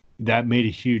 that made a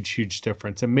huge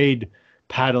difference. It made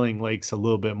paddling lakes a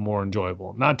little bit more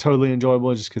enjoyable. Not totally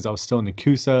enjoyable just because I was still in the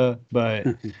Coosa, but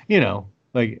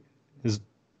like, it's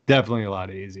definitely a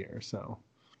lot easier. So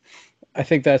I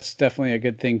think that's definitely a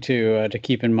good thing to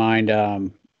keep in mind.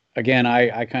 Again,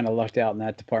 I kind of lucked out in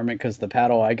that department because the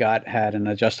paddle I got had an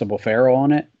adjustable ferrule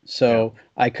on it. So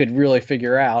I could really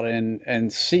figure out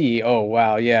and see, oh,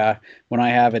 wow, yeah, when I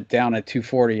have it down at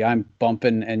 240, I'm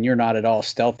bumping, and you're not at all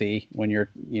stealthy when you're,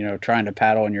 trying to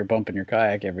paddle and you're bumping your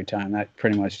kayak every time. That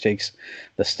pretty much takes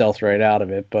the stealth right out of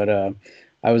it. But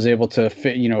I was able to,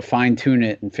 fine tune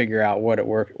it and figure out what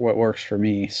works for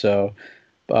me. So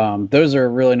those are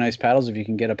really nice paddles if you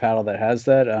can get a paddle that has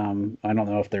that. I don't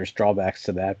know if there's drawbacks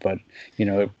to that, but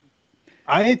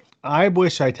I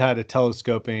wish I'd had a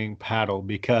telescoping paddle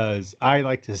because I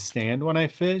like to stand when I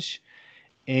fish.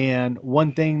 And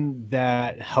one thing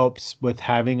that helps with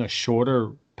having a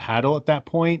shorter paddle at that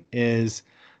point is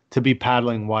to be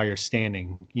paddling while you're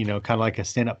standing, kind of like a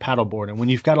stand-up paddleboard. And when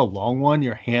you've got a long one,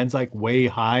 your hand's like way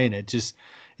high, and it's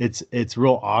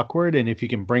real awkward. And if you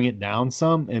can bring it down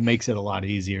some, it makes it a lot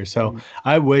easier. So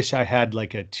I wish I had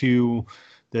like I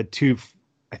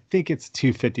think it's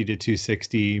 250 to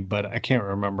 260, but I can't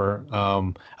remember.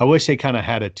 I wish they kind of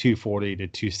had a 240 to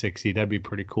 260. That'd be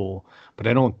pretty cool. But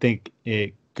I don't think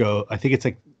I think it's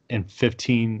like in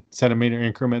 15 centimeter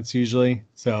increments usually.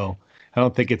 So I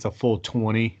don't think it's a full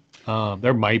 20.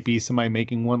 There might be somebody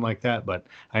making one like that, but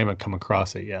I haven't come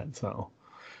across it yet. So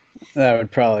that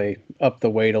would probably up the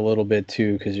weight a little bit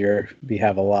too, because you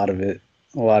have a lot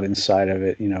inside of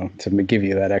it, to give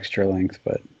you that extra length.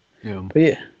 But yeah,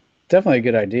 definitely a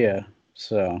good idea.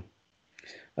 So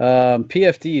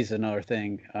PFD is another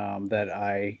thing that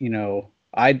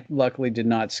I luckily did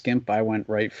not skimp. I went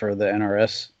right for the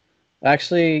NRS.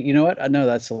 Actually, you know what? No,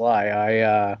 that's a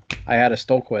lie. I had a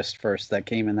Stolquist first that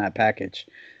came in that package,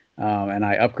 and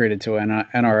I upgraded to an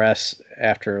NRS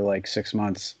after like 6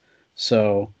 months.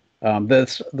 So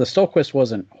The Stolquist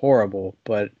wasn't horrible,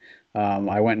 but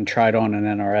I went and tried on an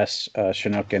NRS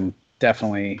Chinook, and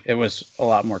definitely it was a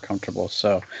lot more comfortable.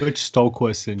 So Which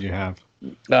Stolquist did you have?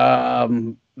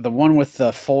 the one with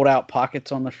the fold-out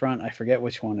pockets on the front, I forget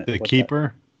which one. The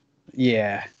Keeper?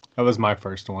 Yeah. That was my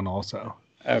first one also.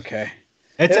 Okay.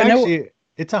 It's Yeah, actually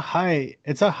it's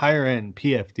a higher end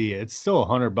PFD. It's still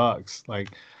 $100. Like,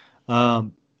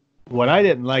 what I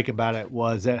didn't like about it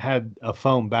was it had a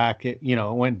foam back. It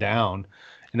went down,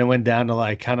 and it went down to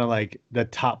like kind of like the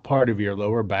top part of your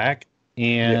lower back,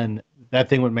 and that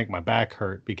thing would make my back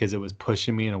hurt because it was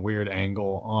pushing me in a weird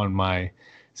angle on my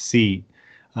seat.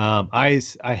 I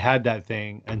had that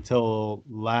thing until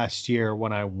last year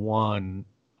when I won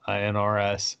an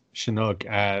NRS Chinook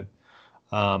at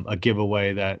a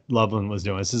giveaway that Loveland was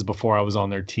doing. This is before I was on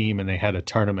their team, and they had a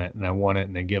tournament, and I won it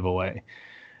in a giveaway.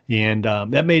 And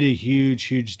that made a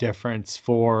huge difference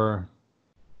for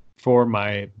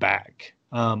my back.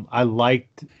 I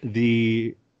liked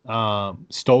the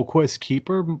Stolquist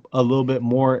Keeper a little bit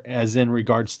more, as in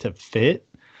regards to fit.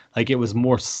 Like, it was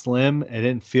more slim. It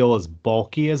didn't feel as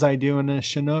bulky as I do in a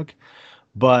Chinook.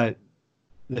 But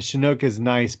the Chinook is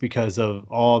nice because of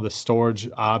all the storage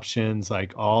options,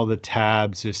 like all the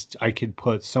tabs. Just I could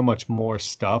put so much more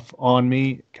stuff on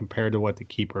me compared to what the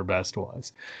Keeper Best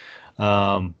was.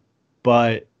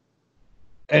 But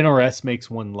NRS makes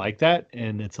one like that,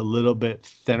 and it's a little bit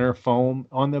thinner foam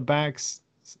on the backs,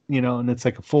 and it's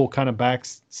like a full kind of back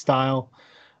style.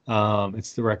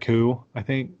 It's the Raku, I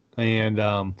think,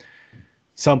 and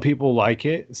some people like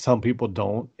it, some people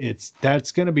don't.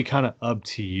 That's going to be kind of up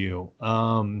to you.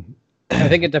 I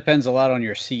think it depends a lot on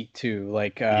your seat too.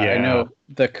 Like I know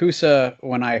the Kusa,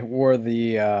 when I wore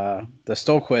the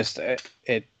Stolquist,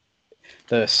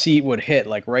 the seat would hit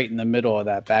like right in the middle of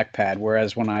that back pad.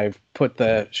 Whereas when I put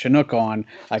the Chinook on,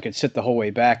 I could sit the whole way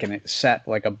back, and it sat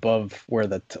like above where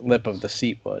the lip of the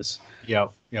seat was.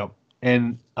 Yep.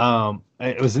 And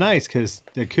it was nice because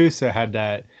the Kusa had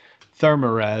that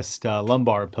Thermarest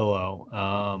lumbar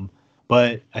pillow.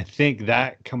 But I think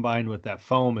that combined with that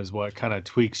foam is what kind of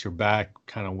tweaks your back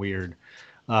kind of weird.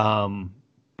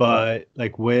 But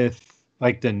like with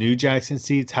like the New Jackson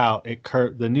seats, how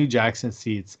the New Jackson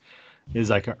seats is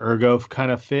like an ergo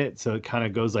kind of fit. So it kind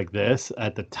of goes like this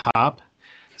at the top.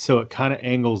 So it kind of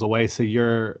angles away. So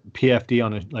your PFD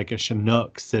on a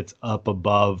Chinook sits up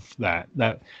above that.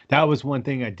 That was one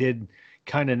thing I did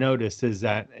kind of notice, is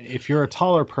that if you're a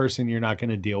taller person, you're not going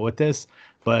to deal with this.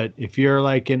 But if you're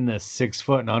like in the 6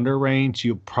 foot and under range,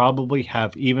 you probably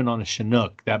have, even on a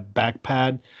Chinook, that back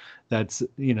pad, that's,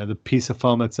 the piece of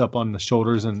foam that's up on the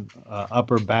shoulders and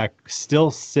upper back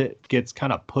still gets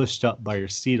kind of pushed up by your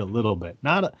seat a little bit.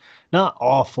 Not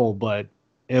awful, but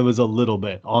it was a little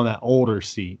bit on that older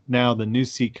seat. Now the new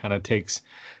seat kind of takes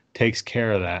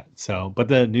care of that. So, but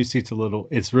the new seat's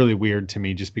it's really weird to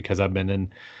me, just because I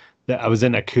was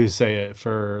in a Kusa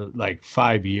for like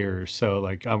 5 years. So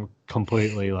like I'm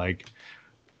completely like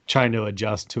trying to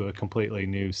adjust to a completely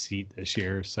new seat this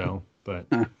year. So, but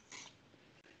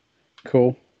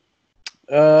cool.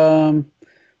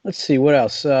 Let's see what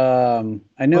else. I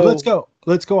know. Well,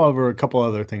 let's go over a couple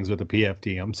other things with the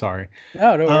PFD. I'm sorry.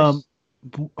 Oh, no worries.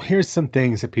 Here's some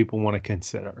things that people want to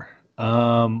consider.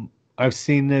 I've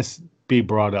seen this be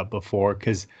brought up before,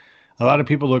 because a lot of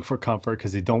people look for comfort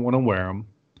because they don't want to wear them.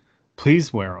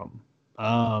 Please wear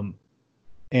them.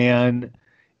 And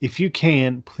if you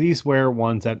can, please wear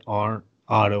ones that aren't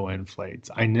auto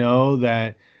inflates. I know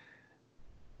that,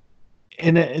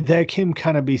 and that can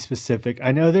kind of be specific.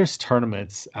 I know there's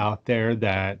tournaments out there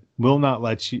that will not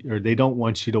let you, or they don't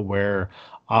want you to wear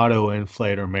auto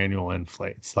inflate or manual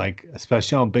inflates, like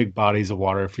especially on big bodies of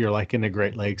water, if you're like in the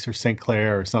Great Lakes or St.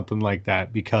 Clair or something like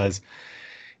that, because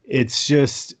it's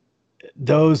just,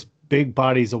 those big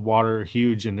bodies of water are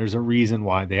huge, and there's a reason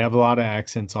why. They have a lot of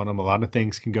accents on them. A lot of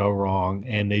things can go wrong,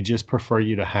 and they just prefer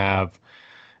you to have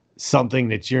something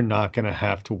that you're not going to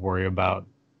have to worry about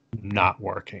not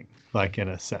working, like, in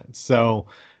a sense. So,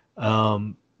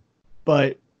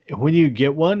 but when you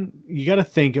get one, you got to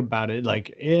think about it.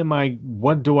 Like,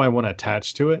 what do I want to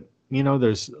attach to it?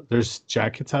 There's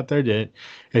jackets out there that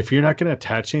if you're not going to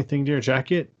attach anything to your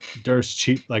jacket,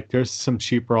 there's some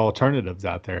cheaper alternatives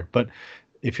out there. But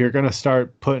if you're going to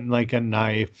start putting like a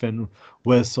knife and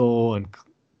whistle and,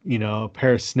 a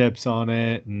pair of snips on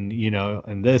it and,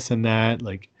 and this and that,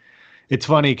 like, it's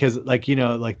funny because like,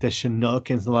 like the Chinook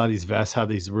and a lot of these vests have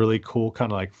these really cool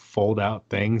kind of like fold out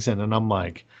things. And then I'm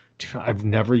like, dude, I've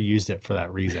never used it for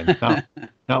that reason.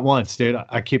 Not once, dude.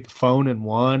 I keep the phone in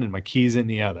one and my keys in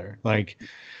the other. Like,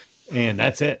 and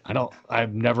that's it.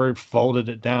 I've never folded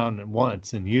it down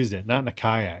once and used it, not in a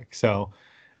kayak. So,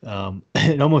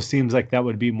 It almost seems like that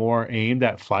would be more aimed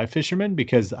at fly fishermen,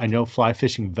 because I know fly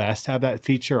fishing vests have that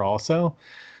feature also.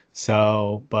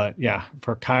 So, but yeah,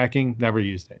 for kayaking, never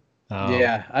used it.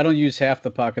 Yeah, I don't use half the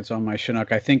pockets on my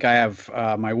Chinook. I think I have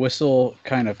my whistle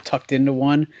kind of tucked into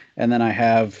one, and then I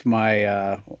have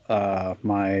my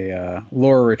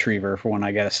lure retriever for when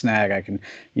I get a snag. I can,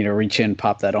 reach in,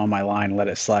 pop that on my line, let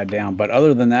it slide down. But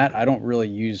other than that, I don't really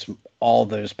use all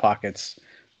those pockets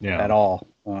at all.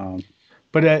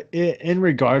 But in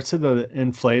regards to the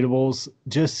inflatables,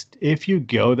 just if you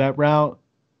go that route,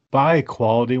 buy a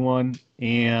quality one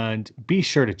and be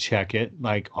sure to check it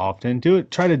like often.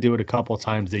 Try to do it a couple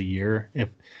times a year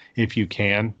if you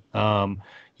can.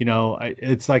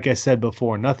 It's like I said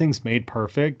before, nothing's made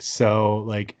perfect. So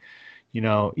like,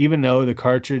 even though the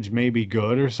cartridge may be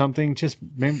good or something,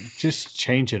 just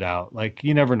change it out. Like,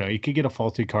 you never know. You could get a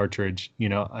faulty cartridge.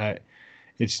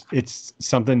 It's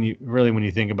something you really, when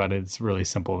you think about it, it's really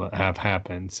simple to have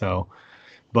happen. So,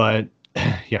 but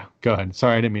yeah, go ahead.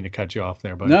 Sorry, I didn't mean to cut you off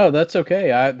there, but no, that's okay.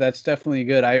 That's definitely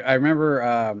good. I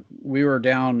remember we were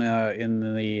down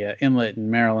in the inlet in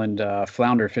Maryland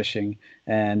flounder fishing,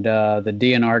 and the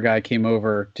DNR guy came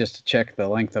over just to check the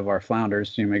length of our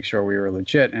flounders to make sure we were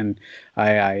legit. And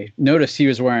I noticed he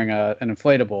was wearing an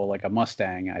inflatable, like a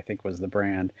Mustang, I think was the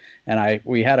brand. And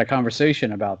we had a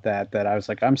conversation about that I was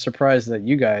like, I'm surprised that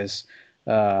you guys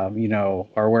are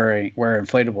wearing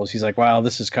inflatables. He's like, wow,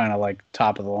 this is kind of like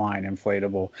top of the line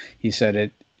inflatable. He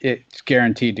said it's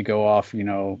guaranteed to go off,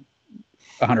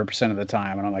 100% of the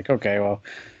time. And I'm like, okay, well,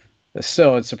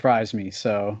 still, it surprised me.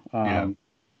 So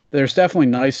there's definitely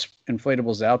nice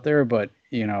inflatables out there, but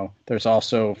there's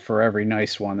also, for every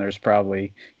nice one, there's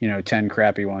probably 10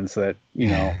 crappy ones that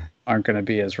aren't going to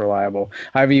be as reliable.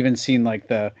 I've even seen like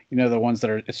the ones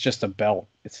that it's just a belt.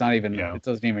 It's not even, it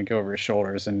doesn't even go over your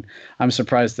shoulders. And I'm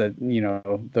surprised that,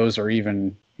 those are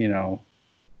even, I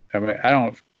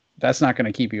mean, that's not going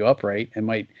to keep you upright. It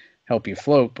might help you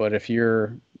float, but if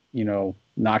you're,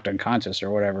 knocked unconscious or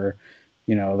whatever,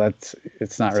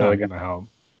 it's not really going to help.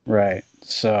 Right.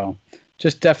 So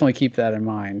just definitely keep that in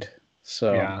mind.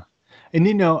 So, yeah. And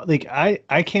like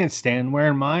I can't stand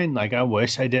wearing mine. Like I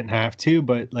wish I didn't have to,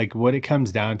 but like what it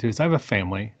comes down to is I have a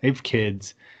family, I have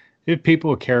kids, I have people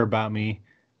who care about me.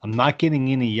 I'm not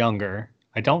getting any younger.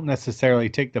 I don't necessarily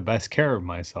take the best care of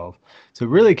myself. So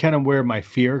really kind of where my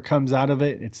fear comes out of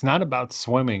it, it's not about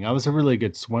swimming. I was a really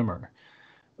good swimmer.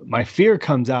 My fear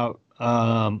comes out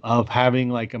of having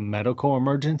like a medical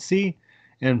emergency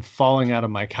and falling out of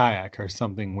my kayak or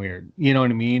something weird. You know what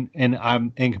I mean? And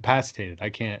I'm incapacitated. I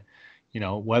can't,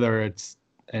 whether it's,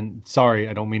 and sorry,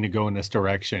 I don't mean to go in this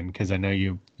direction because I know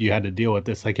you had to deal with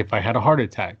this. Like if I had a heart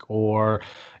attack or,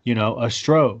 a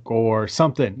stroke or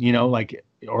something, like,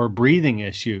 or a breathing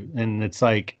issue. And it's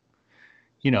like,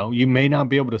 you may not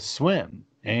be able to swim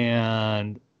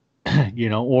and,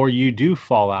 or you do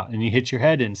fall out and you hit your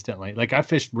head instantly. Like I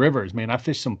fished rivers, man. I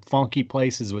fished some funky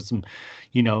places with some,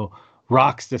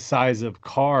 rocks the size of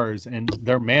cars, and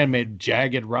they're man-made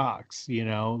jagged rocks,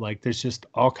 like there's just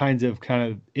all kinds of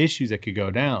issues that could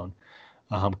go down.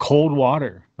 Cold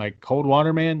water,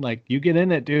 man, like you get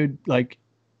in it, dude. Like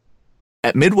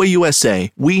at Midway USA,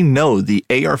 we know the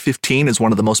AR-15 is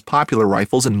one of the most popular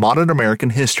rifles in modern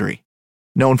American history.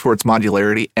 Known for its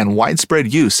modularity and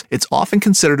widespread use, it's often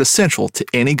considered essential to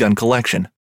any gun collection.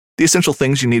 The essential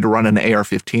things you need to run an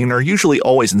AR-15 are usually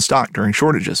always in stock during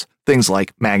shortages, things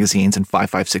like magazines and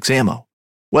 5.56 ammo.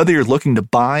 Whether you're looking to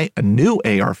buy a new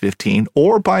AR-15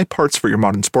 or buy parts for your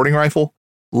modern sporting rifle,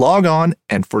 log on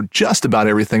and for just about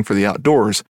everything for the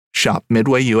outdoors, shop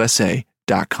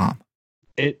MidwayUSA.com.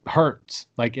 It hurts.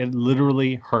 Like it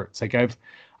literally hurts. Like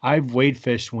I've wade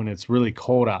fished when it's really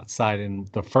cold outside, and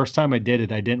the first time I did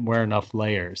it, I didn't wear enough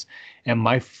layers, and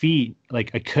my feet,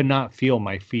 like I could not feel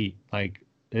my feet. Like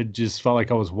it just felt like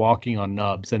I was walking on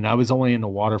nubs, and I was only in the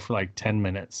water for like 10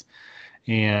 minutes.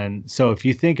 And so if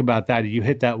you think about that, you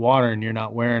hit that water and you're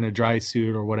not wearing a dry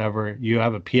suit or whatever, you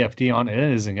have a PFD on, it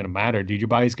isn't going to matter, dude. Your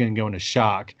body's going to go into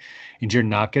shock and you're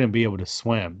not going to be able to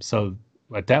swim. So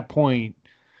at that point,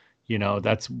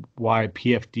 that's why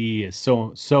PFD is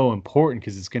so important,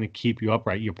 because it's going to keep you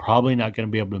upright. You're probably not going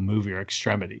to be able to move your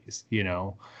extremities,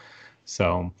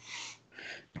 so,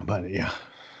 but yeah.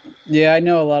 Yeah, I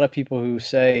know a lot of people who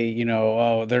say,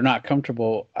 oh, they're not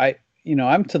comfortable.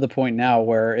 I'm to the point now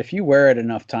where if you wear it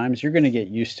enough times, you're going to get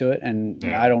used to it. And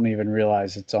I don't even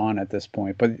realize it's on at this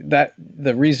point. But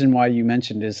the reason why you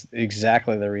mentioned is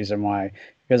exactly the reason why,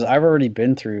 because I've already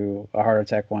been through a heart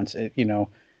attack once.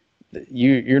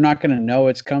 You're not going to know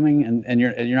it's coming, and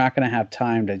you're not going to have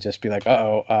time to just be like,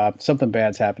 something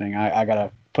bad's happening. I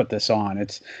gotta put this on.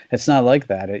 It's not like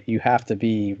that. You have to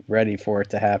be ready for it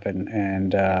to happen,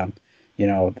 and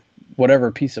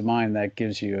whatever peace of mind that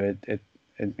gives you,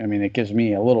 it gives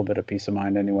me a little bit of peace of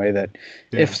mind anyway, that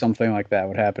if something like that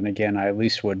would happen again, I at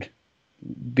least would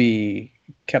be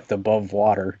kept above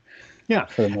water. Yeah,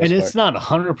 and it's not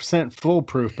 100%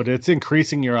 foolproof, but it's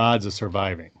increasing your odds of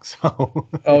surviving. So,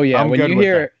 oh yeah, when you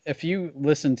hear, if you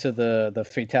listen to the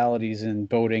fatalities in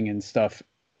boating and stuff,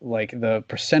 like the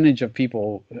percentage of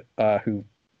people who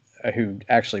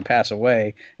actually pass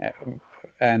away,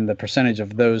 and the percentage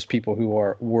of those people who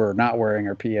were not wearing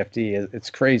our PFD, it's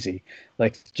crazy.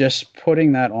 Like, just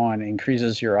putting that on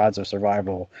increases your odds of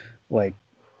survival, like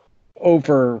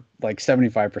over like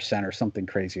 75% or something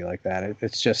crazy like that.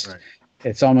 It's just, right.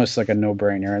 It's almost like a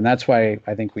no-brainer, and that's why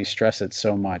I think we stress it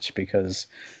so much, because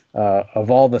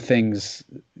of all the things,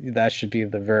 that should be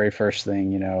the very first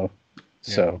thing,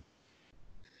 So.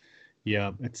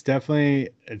 Yeah, it's definitely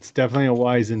a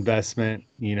wise investment,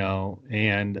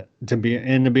 and to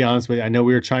be honest with you, I know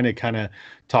we were trying to kind of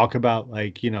talk about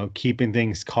keeping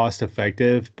things cost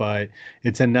effective, but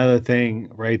it's another thing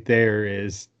right there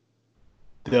is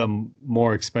the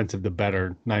more expensive the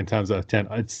better, 9 times out of 10.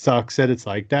 It sucks that it's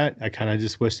like that. I kind of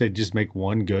just wish they'd just make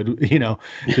one good,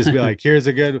 just be like, here's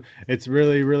a good, it's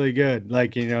really, really good,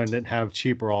 and then have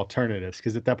cheaper alternatives.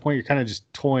 Because at that point, you're kind of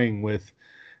just toying with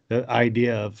the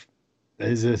idea of,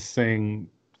 is this thing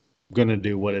going to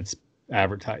do what it's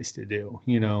advertised to do,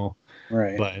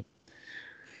 Right. But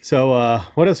so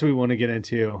what else do we want to get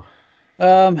into?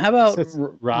 How about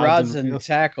rods and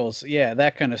tackles? Yeah,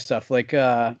 that kind of stuff. Like,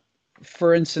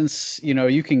 for instance,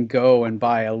 you can go and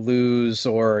buy a Lew's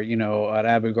or, at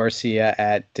Abu Garcia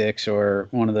at Dick's or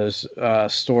one of those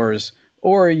stores,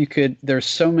 or there's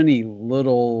so many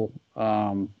little,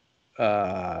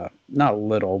 not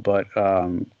little, but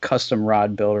custom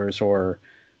rod builders, or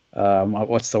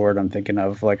what's the word I'm thinking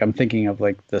of? Like, I'm thinking of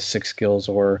like the Six Skills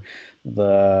or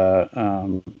the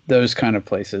those kind of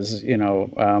places.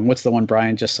 What's the one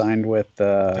Brian just signed with?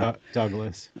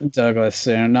 Douglas.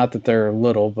 Not that they're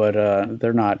little, but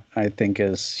they're not, I think,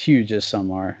 as huge as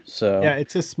some are. So yeah,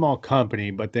 it's a small company,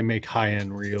 but they make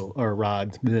high-end reel or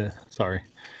rods. Sorry,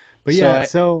 but yeah.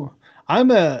 So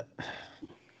I'm a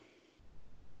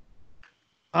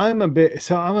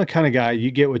kind of guy, you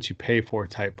get what you pay for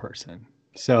type person.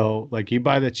 So like, you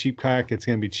buy the cheap kayak, it's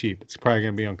going to be cheap. It's probably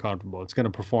going to be uncomfortable. It's going to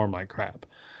perform like crap.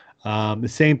 The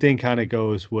same thing kind of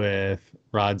goes with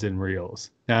rods and reels.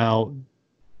 Now,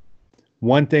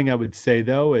 one thing I would say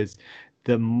though is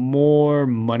the more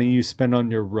money you spend on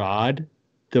your rod,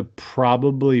 the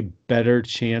probably better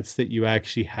chance that you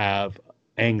actually have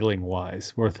angling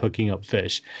wise worth hooking up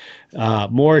fish.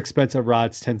 More expensive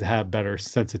rods tend to have better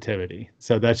sensitivity.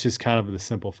 So that's just kind of the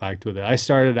simple fact with it. I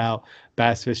started out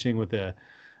bass fishing with a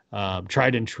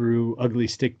tried and true ugly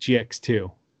stick GX2,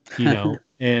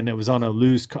 and it was on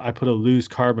I put a Lew's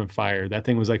carbon fire. That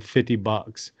thing was like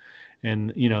 $50.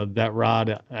 And that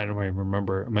rod, I don't even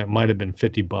remember, it might have been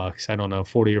 $50. I don't know,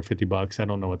 40 or $50. I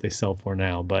don't know what they sell for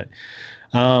now, but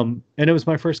and it was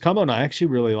my first combo, and I actually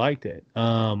really liked it.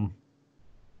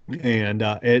 And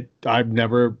I take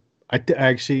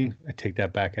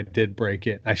that back. I did break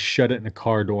it. I shut it in a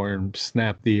car door and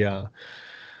snapped the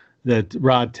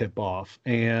rod tip off.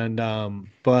 And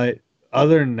but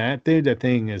other than that, dude, that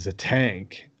thing is a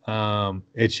tank.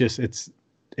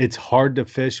 It's hard to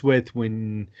fish with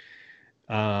when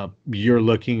you're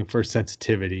looking for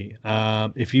sensitivity.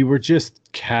 If you were just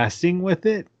casting with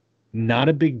it, not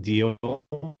a big deal.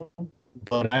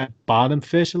 But I bottom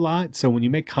fish a lot. So when you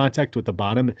make contact with the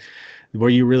bottom, where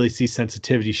you really see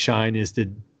sensitivity shine is to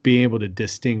be able to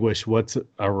distinguish what's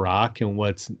a rock and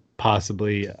what's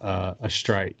possibly a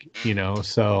strike,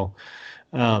 So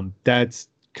that's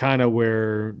kind of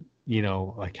where,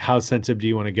 like, how sensitive do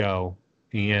you want to go?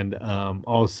 And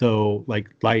also like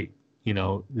light,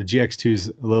 the GX2 is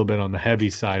a little bit on the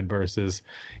heavy side versus,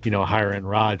 higher end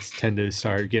rods tend to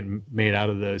start getting made out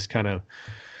of those kind of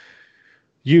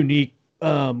unique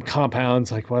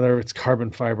compounds, like whether it's carbon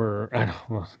fiber,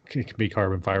 it can be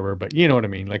carbon fiber, but you know what I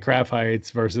mean, like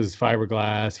graphites versus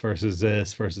fiberglass versus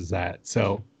this versus that.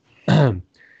 So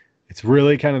it's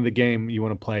really kind of the game you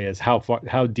want to play is how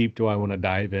deep do I want to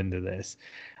dive into this?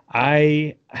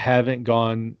 I haven't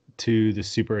gone to the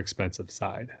super expensive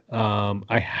side.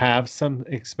 I have some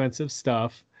expensive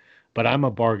stuff, but I'm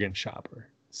a bargain shopper.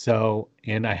 So,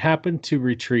 and I happen to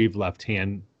retrieve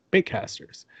left-hand bait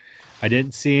casters. I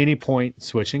didn't see any point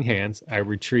switching hands. I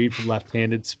retrieved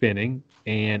left-handed spinning,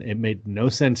 and it made no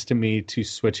sense to me to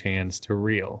switch hands to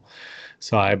reel.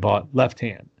 So I bought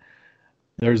left-hand.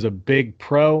 There's a big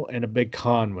pro and a big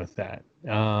con with that.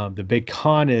 The big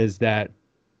con is that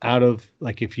out of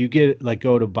like, if you get like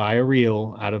go to buy a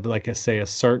reel out of like say a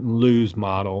certain Lew's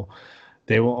model,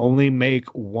 they will only make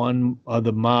one of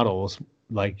the models,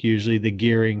 like usually the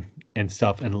gearing and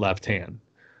stuff, in left hand.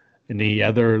 And the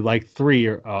other like three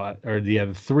or the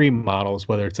other three models,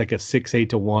 whether it's like a 6.8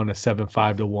 to 1, a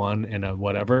 7.5 to 1, and a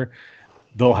whatever,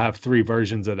 they'll have three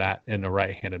versions of that in the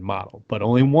right-handed model, but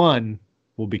only one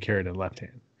will be carried in left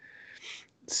hand.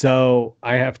 So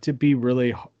I have to be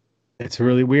it's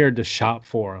really weird to shop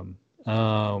for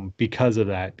them because of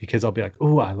that, because I'll be like,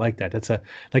 oh, I like that. That's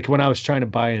like when I was trying to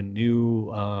buy a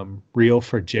new reel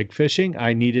for jig fishing,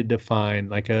 I needed to find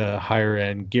like a higher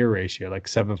end gear ratio, like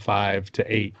 7.5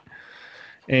 to 8.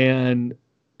 And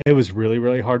it was really,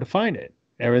 really hard to find it.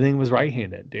 Everything was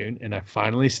right-handed, dude. And I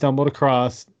finally stumbled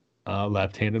across a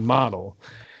left-handed model.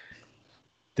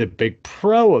 The big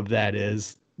pro of that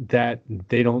is that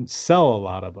they don't sell a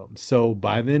lot of them. So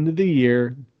by the end of the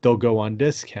year, they'll go on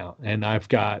discount. And I've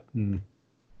got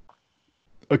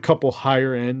a couple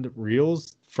higher end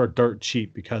reels for dirt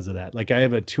cheap because of that. Like I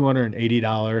have a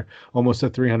 $280, almost a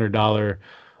 $300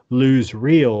 Lew's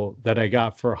reel that I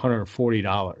got for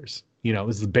 $140. You know, it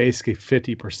was basically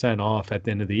 50% off at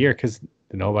the end of the year because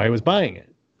nobody was buying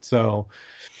it. So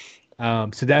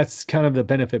that's kind of the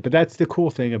benefit. But that's the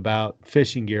cool thing about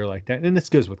fishing gear like that. And this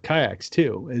goes with kayaks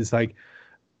too, is like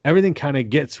everything kind of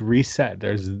gets reset.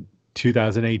 There's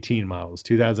 2018 models,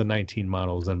 2019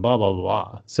 models, and blah, blah,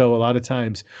 blah. So a lot of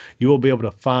times you will be able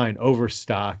to find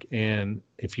overstock. And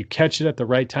if you catch it at the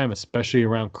right time, especially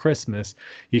around Christmas,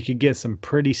 you could get some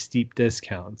pretty steep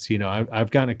discounts. You know,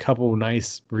 I've gotten a couple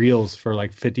nice reels for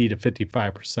like 50 to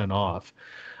 55% off.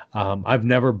 I've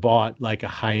never bought like a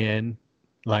high-end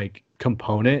like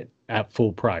component at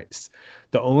full price.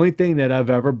 The only thing that I've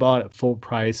ever bought at full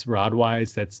price rod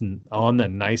wise that's on the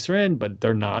nicer end, but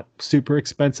they're not super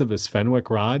expensive, is Fenwick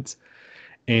rods.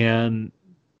 And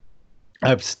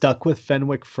I've stuck with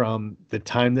Fenwick from the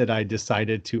time that I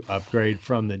decided to upgrade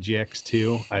from the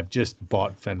GX2. I've just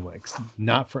bought Fenwicks,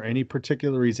 not for any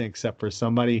particular reason, except for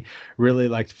somebody really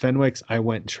liked Fenwicks. I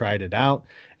went and tried it out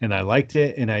and I liked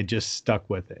it and I just stuck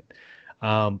with it.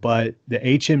 But the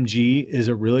HMG is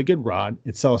a really good rod.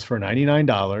 It sells for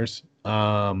 $99,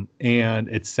 and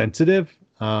it's sensitive.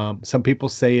 Some people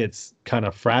say it's kind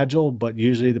of fragile, but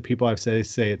usually the people I've say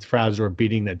it's fragile or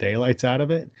beating the daylights out of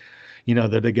it. You know,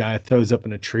 they're the guy that throws up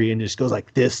in a tree and just goes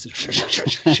like this,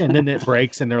 and then it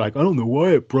breaks, and they're like, I don't know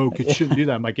why it broke. It shouldn't do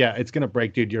that. I'm like, yeah, it's going to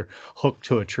break, dude. You're hooked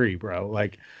to a tree, bro.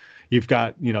 Like, you've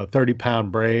got,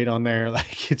 30-pound braid on there.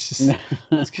 Like, it's just,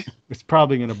 it's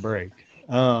probably going to break.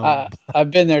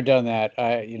 I've been there, done that.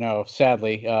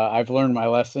 Sadly, I've learned my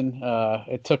lesson.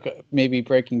 It took maybe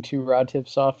breaking 2 rod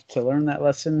tips off to learn that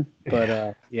lesson,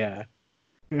 but yeah.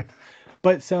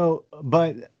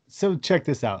 So check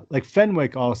this out. Like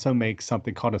Fenwick also makes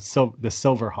something called the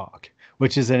Silverhawk,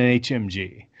 which is an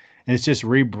HMG, and it's just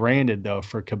rebranded though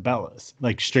for Cabela's.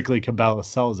 Like strictly Cabela's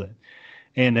sells it.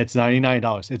 And it's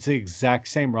 $99. It's the exact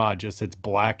same rod, just it's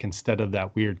black instead of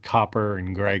that weird copper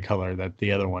and gray color that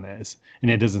the other one is. And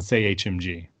it doesn't say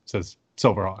HMG. It says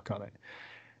Silverhawk on it.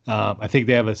 I think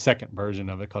they have a second version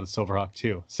of it called Silverhawk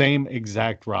 2. Same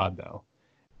exact rod, though.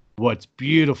 What's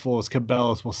beautiful is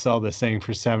Cabela's will sell this thing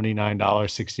for $79,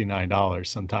 $69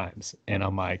 sometimes. And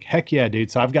I'm like, heck yeah,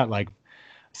 dude. So I've got like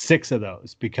 6 of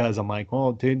those because I'm like,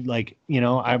 well, dude, like,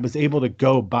 I was able to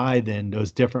go buy then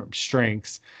those different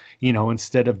strengths,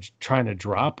 instead of trying to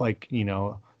drop like,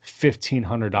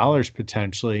 $1,500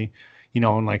 potentially,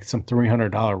 on like some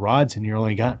 $300 rods, and you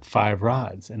only got 5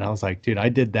 rods. And I was like, dude, I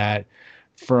did that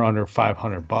for under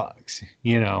 $500,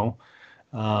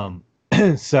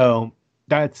 so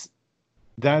that's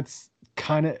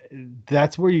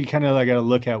where you kind of like got to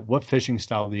look at what fishing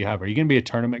style do you have. Are you going to be a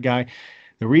tournament guy?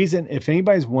 The reason, if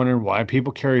anybody's wondering why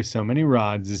people carry so many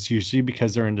rods, is usually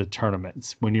because they're into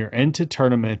tournaments. When you're into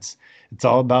tournaments, it's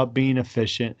all about being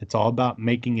efficient. It's all about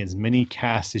making as many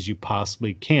casts as you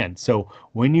possibly can. So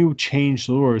when you change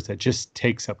lures, that just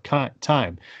takes up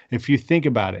time. If you think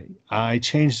about it, I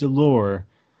changed the lure,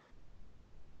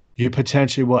 you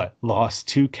potentially lost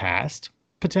 2 casts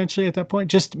potentially at that point,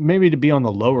 just maybe to be on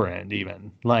the lower end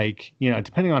even. Like,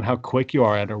 depending on how quick you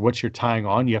are at or what you're tying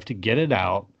on, you have to get it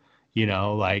out.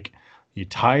 Like you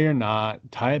tie your knot,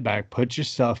 tie it back, put your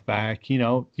stuff back,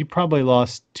 you probably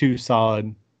lost 2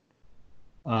 solid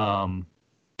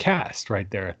cast right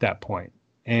there at that point.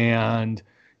 And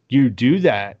you do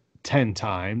that 10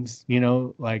 times,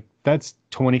 like that's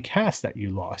 20 casts that you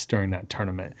lost during that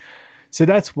tournament. So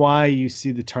that's why you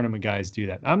see the tournament guys do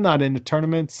that. I'm not into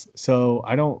tournaments, so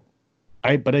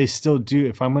but I still do.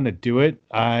 If I'm going to do it,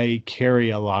 I carry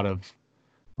a lot of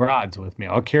rods with me.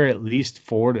 I'll carry at least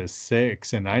 4 to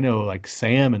 6. And I know like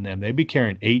Sam and them, they'd be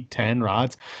carrying 8, 10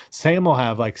 rods. Sam will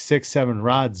have like 6, 7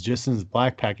 rods just in his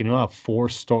black pack, and he'll have 4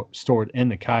 stored in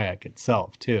the kayak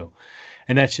itself too.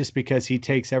 And that's just because he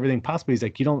takes everything possible. He's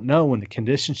like, you don't know when the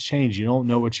conditions change, you don't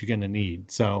know what you're going to need.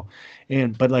 So,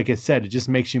 but like I said, it just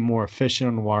makes you more efficient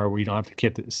on the water where you don't have to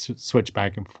get to switch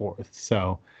back and forth.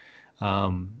 So,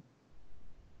 but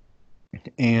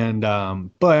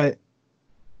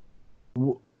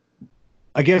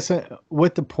I guess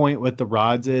what the point with the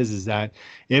rods is that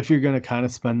if you're going to kind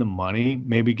of spend the money,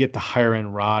 maybe get the higher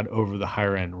end rod over the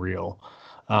higher end reel.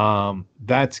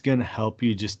 That's going to help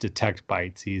you just detect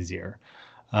bites easier.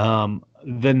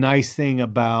 The nice thing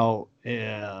about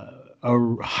a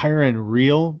higher end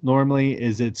reel normally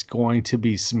is it's going to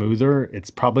be smoother. It's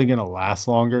probably going to last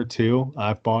longer too.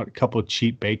 I've bought a couple of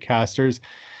cheap bait casters,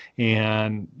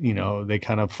 and they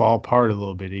kind of fall apart a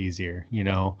little bit easier,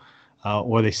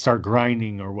 or they start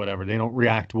grinding or whatever. They don't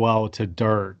react well to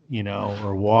dirt,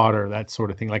 or water, that sort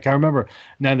of thing. Like I remember,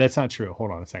 no, that's not true.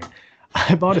 Hold on a second.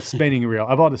 I bought a spinning reel.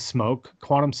 I bought a Smoke.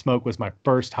 Quantum Smoke was my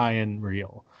first high-end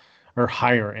reel, or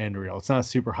higher-end reel. It's not a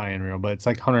super high-end reel, but it's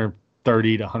like $130 to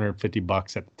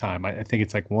 $150 at the time. I think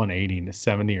it's like $180 to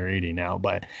 $70 or $80 now.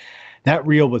 But that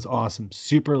reel was awesome.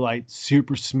 Super light,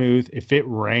 super smooth. If it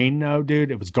rained, no,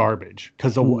 dude, it was garbage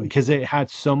because it had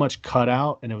so much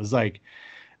cutout, and it was like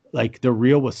the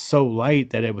reel was so light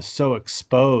that it was so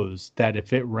exposed that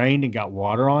if it rained and got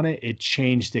water on it, it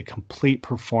changed the complete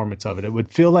performance of it. It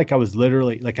would feel like I was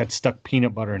literally like I'd stuck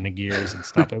peanut butter in the gears and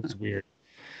stuff. It was weird.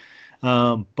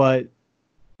 But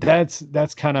that's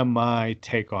kind of my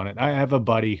take on it. I have a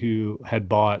buddy who had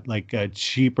bought like a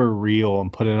cheaper reel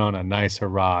and put it on a nicer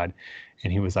rod.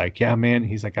 And he was like, yeah, man,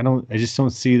 he's like, I just don't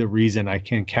see the reason I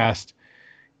can cast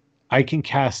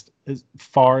as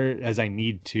far as I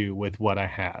need to with what I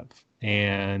have.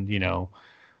 And,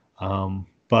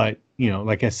 but,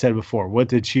 like I said before, with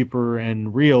the cheaper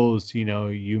end reels,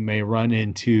 you may run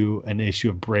into an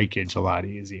issue of breakage a lot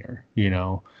easier.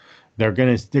 They're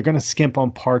gonna skimp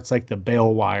on parts like the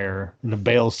bail wire and the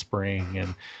bail spring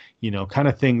and, kind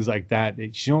of things like that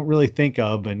you don't really think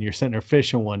of. And you're sitting there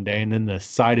fishing one day, and then the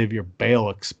side of your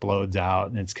bail explodes out,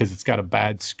 and it's because it's got a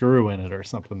bad screw in it or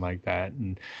something like that.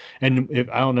 And if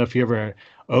I don't know if you ever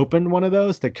opened one of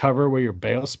those to cover where your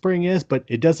bail spring is, but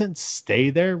it doesn't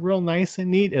stay there real nice and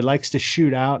neat. It likes to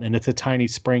shoot out, and it's a tiny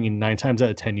spring, and 9 times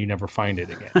out of 10 you never find it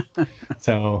again.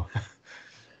 So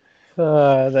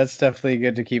that's definitely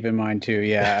good to keep in mind too.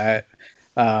 Yeah.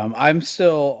 I'm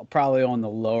still probably on the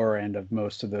lower end of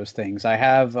most of those things. I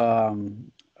have, I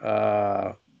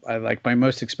like my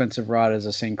most expensive rod is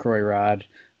a St. Croix rod.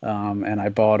 And I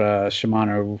bought a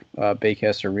Shimano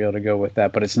baitcaster reel to go with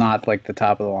that, but it's not like the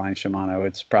top of the line Shimano.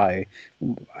 It's probably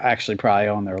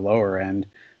on their lower end.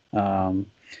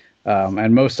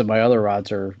 And most of my other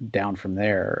rods are down from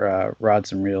there,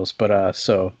 rods and reels. But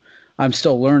so I'm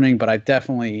still learning, but I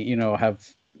definitely, have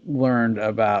learned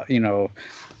about,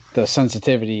 the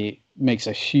sensitivity makes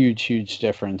a huge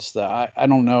difference. I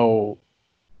don't know.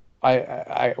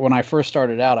 I when I first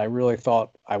started out, I really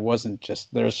thought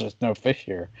there's just no fish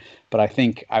here, but I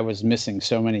think I was missing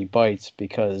so many bites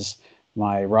because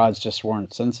my rods just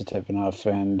weren't sensitive enough.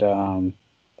 And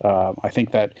I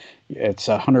think that it's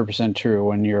 100% true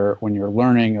when you're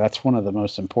learning. That's one of the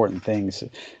most important things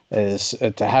is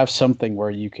to have something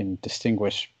where you can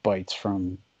distinguish bites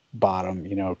from bottom,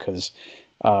 because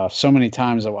so many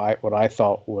times what I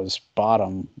thought was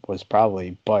bottom was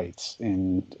probably bites,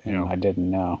 and I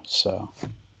didn't know. So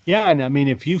yeah, and I mean,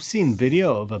 if you've seen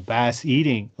video of a bass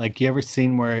eating, like you ever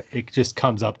seen where it just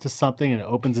comes up to something and it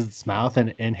opens its mouth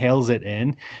and inhales it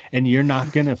in, and you're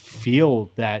not gonna feel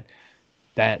that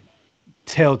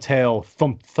telltale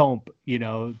thump,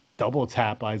 double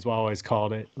tap, I've always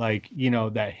called it, like,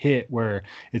 that hit where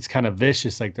it's kind of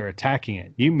vicious, like they're attacking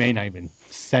it. You may not even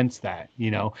sense that,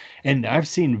 and I've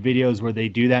seen videos where they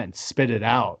do that and spit it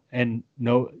out, and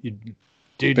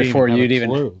dude, before you'd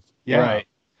even, yeah, right,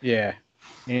 yeah.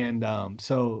 And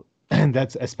so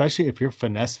that's, especially if you're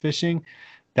finesse fishing,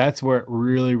 that's where it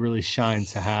really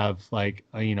shines to have like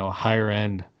a higher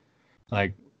end,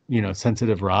 like,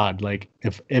 sensitive rod. Like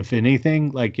if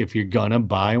anything, like if you're gonna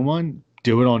buy one,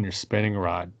 do it on your spinning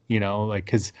rod, like,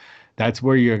 because that's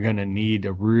where you're going to need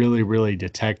to really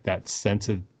detect that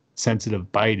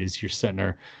sensitive bite as you're sitting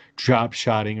there drop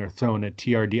shotting or throwing a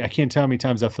TRD. I can't tell how many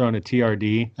times I've thrown a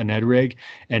TRD, a Ned rig,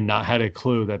 and not had a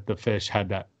clue that the fish had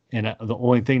that. And the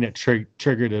only thing that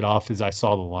triggered it off is I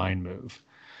saw the line move,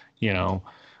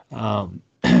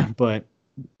 but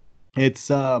it's,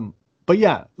 but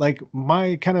yeah, like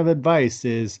my kind of advice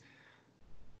is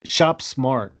shop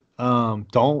smart.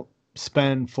 Don't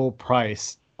spend full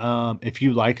price. If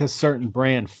you like a certain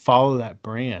brand, follow that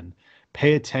brand.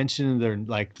 Pay attention to their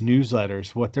like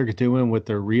newsletters, what they're doing with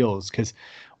their reels, because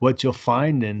what you'll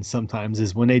find in sometimes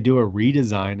is when they do a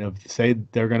redesign of, say,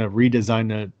 they're going to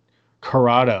redesign a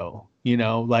Corrado,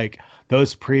 like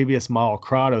those previous model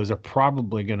Corrados are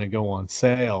probably going to go on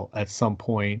sale at some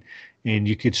point, and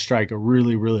you could strike a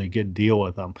really, really good deal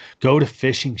with them. Go to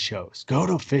fishing shows, go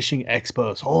to fishing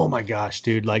expos. Oh my gosh,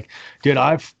 dude. Like, dude,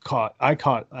 I've got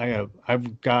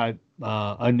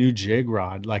a new jig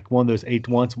rod, like one of those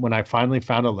 8-to-1s. When I finally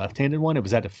found a left-handed one, it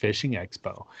was at a fishing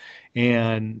expo,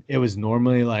 and it was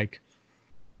normally like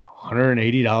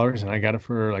 $180, and I got it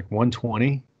for like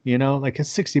 $120, like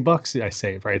it's $60 I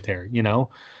saved right there,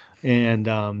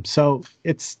 and so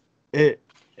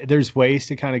there's ways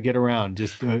to kind of get around.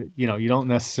 Just you don't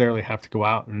necessarily have to go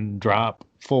out and drop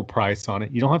full price on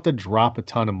it. You don't have to drop a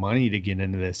ton of money to get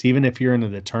into this, even if you're into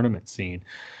the tournament scene.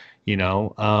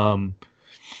 Even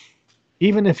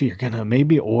if you're gonna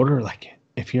maybe order, like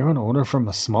if you're gonna order from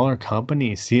a smaller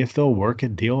company, see if they'll work a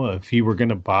deal. If you were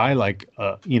gonna buy like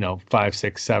 5,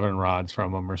 6, 7 rods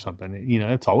from them or something,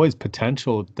 it's always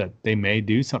potential that they may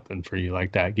do something for you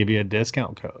like that, give you a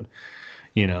discount code.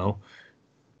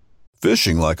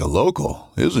 Fishing like a local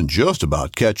isn't just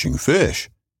about catching fish.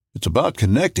 It's about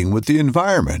connecting with the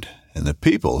environment and the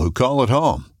people who call it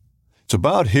home. It's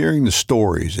about hearing the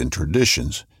stories and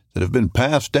traditions that have been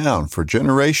passed down for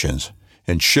generations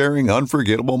and sharing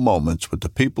unforgettable moments with the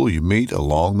people you meet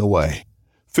along the way.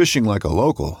 Fishing like a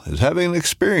local is having an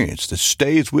experience that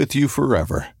stays with you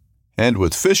forever. And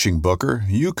with Fishing Booker,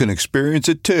 you can experience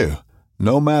it too,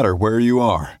 no matter where you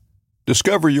are.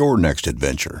 Discover your next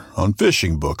adventure on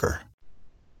Fishing Booker.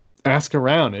 Ask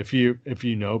around if you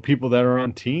know people that are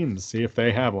on teams, see if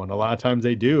they have one. A lot of times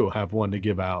they do have one to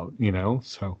give out,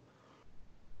 so.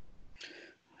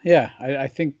 Yeah, I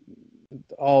think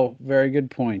all very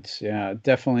good points. Yeah,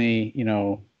 definitely,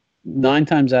 9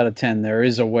 times out of 10, there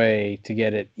is a way to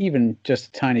get it even just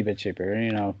a tiny bit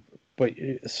cheaper, but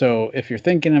so if you're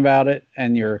thinking about it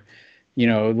and you're,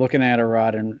 looking at a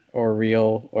rod or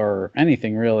reel or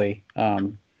anything really,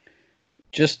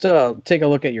 just take a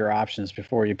look at your options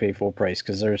before you pay full price,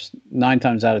 because there's 9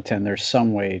 times out of 10, there's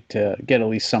some way to get at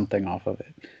least something off of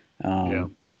it. Yeah.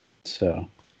 So.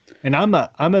 And I'm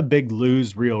a big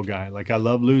Lew's reel guy. Like I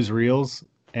love Lew's reels,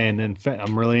 and then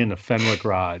I'm really into Fenwick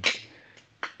rods.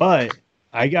 But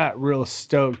I got real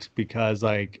stoked because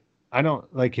like I don't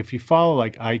like, if you follow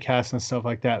like iCast and stuff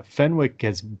like that, Fenwick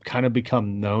has kind of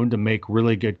become known to make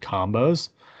really good combos.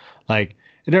 Like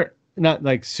they're not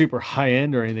like super high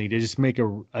end or anything. They just make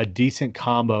a decent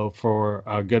combo for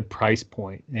a good price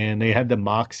point. And they had the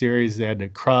Mock series, they had the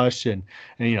Crush, and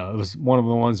it was one of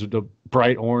the ones with the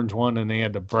bright orange one, and they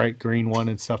had the bright green one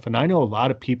and stuff. And I know a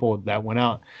lot of people that went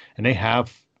out and they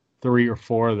have 3 or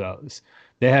 4 of those.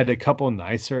 They had a couple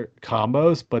nicer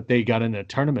combos, but they got into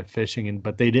tournament fishing,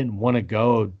 but they didn't want to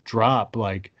go drop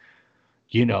like,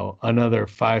 another $500,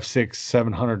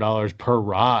 $600, $700 per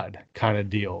rod kind of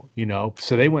deal,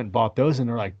 So they went and bought those, and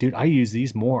they're like, dude, I use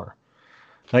these more.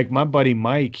 Like my buddy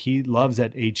Mike, he loves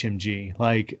that HMG,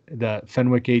 like the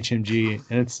Fenwick HMG,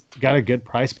 and it's got a good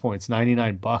price point. It's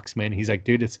 $99, man. He's like,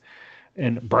 dude,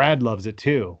 and Brad loves it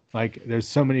too. Like there's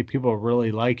so many people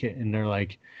really like it, and they're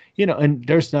like, and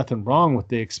there's nothing wrong with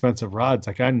the expensive rods.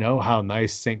 Like I know how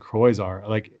nice St. Croix are.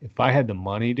 Like if I had the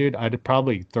money, dude, I'd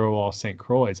probably throw all St.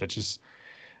 Croix.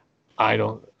 I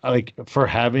don't like, for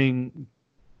having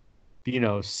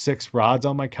 6 rods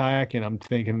on my kayak, and I'm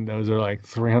thinking those are like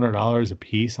 $300 a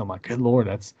piece. I'm like, good Lord,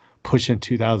 that's pushing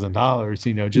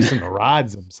 $2,000, just in the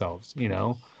rods themselves,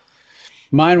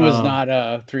 Mine was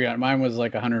not 300. Mine was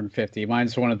like 150.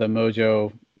 Mine's one of the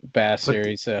Mojo Bass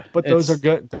series. But those are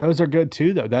good. Those are good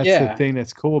too, though. That's the thing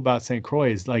that's cool about St.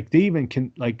 Croix is like they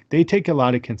even they take a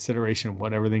lot of consideration of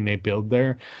what everything they build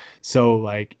there. So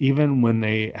like even when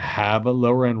they have a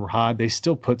lower end rod, they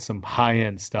still put some high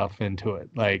end stuff into it.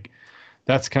 Like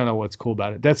that's kind of what's cool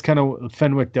about it. That's kind of what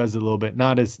Fenwick does a little bit.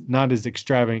 Not as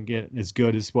extravagant, as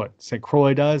good as what St.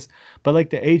 Croix does, but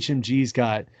like the HMG's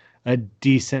got a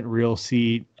decent reel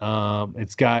seat.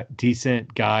 It's got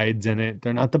decent guides in it.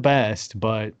 They're not the best,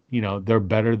 but they're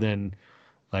better than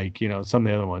like, some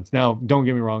of the other ones. Now, don't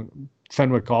get me wrong.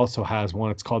 Fenwick also has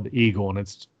one. It's called the Eagle, and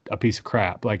it's a piece of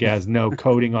crap. Like it has no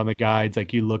coating on the guides.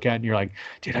 Like you look at it and you're like,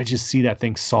 dude, I just see that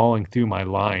thing sawing through my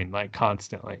line like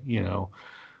constantly,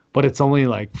 but it's only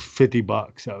like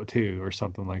 $50 though too, or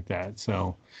something like that.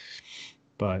 So,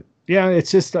 but yeah,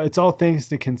 it's all things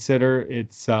to consider.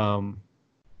 It's,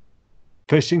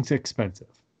 fishing's expensive.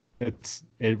 It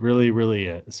really, really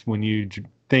is when you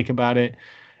think about it.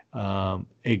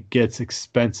 It gets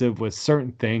expensive with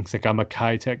certain things. Like I'm a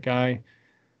Kitech guy.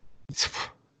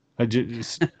 I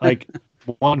just like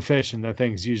one fish and the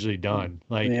thing's usually done.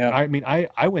 Like, Yep. I mean,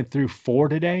 I went through 4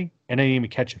 today and I didn't even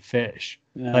catch a fish.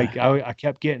 Yeah. Like I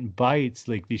kept getting bites,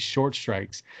 like these short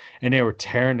strikes, and they were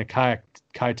tearing the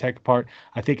Kitech apart.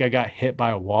 I think I got hit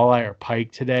by a walleye or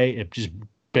pike today. It just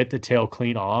bit the tail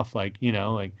clean off. Like,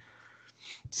 like,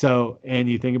 so, and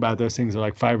you think about those things are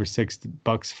like $5 or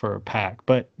 $6 for a pack,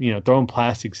 but throwing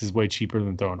plastics is way cheaper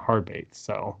than throwing hard baits.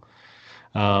 So,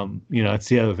 it's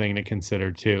the other thing to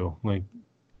consider too. Like,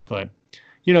 but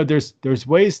there's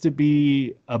ways to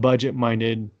be a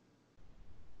budget-minded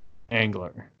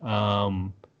angler,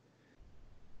 and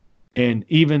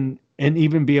even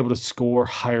be able to score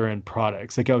higher end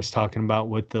products. Like I was talking about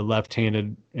with the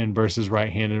left-handed and versus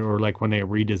right-handed, or like when they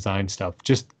redesign stuff.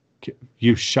 Just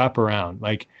you shop around.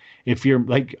 Like if you're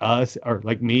like us or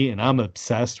like me, and I'm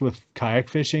obsessed with kayak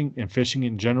fishing and fishing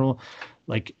in general.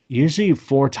 Like usually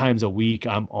 4 times a week,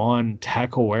 I'm on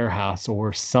Tackle Warehouse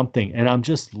or something, and I'm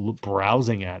just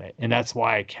browsing at it. And that's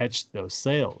why I catch those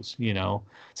sales.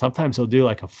 Sometimes they'll do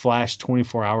like a flash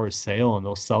 24-hour sale and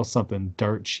they'll sell something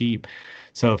dirt cheap.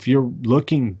 So if you're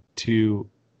looking to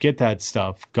get that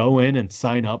stuff, go in and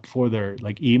sign up for their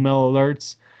like email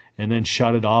alerts, and then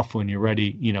shut it off when you're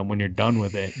ready. When you're done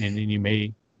with it, and then you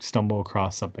may stumble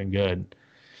across something good.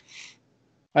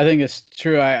 I think it's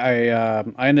true. I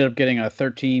ended up getting a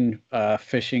 13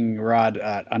 fishing rod,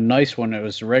 a nice one. It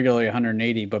was regularly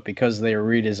 180, but because they were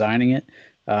redesigning it,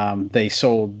 they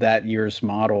sold that year's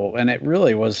model, and it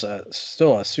really was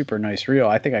still a super nice reel.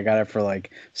 I think I got it for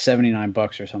like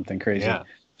 $79 or something crazy. Yeah.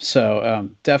 So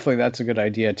definitely that's a good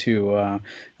idea too.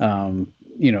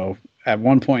 At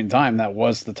one point in time, that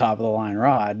was the top of the line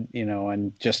rod,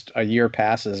 and just a year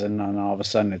passes and then all of a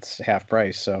sudden it's half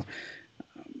price. So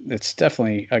it's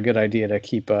definitely a good idea to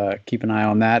keep an eye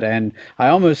on that. And I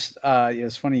almost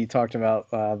it's funny you talked about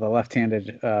the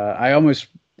left-handed. I almost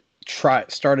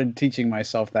started teaching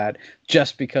myself that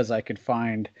just because I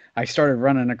started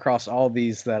running across all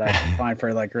these that I could find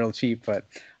for like real cheap, but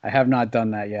I have not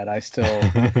done that yet. I still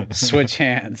switch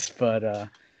hands, but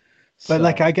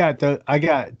like I got 2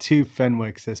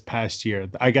 Fenwicks this past year.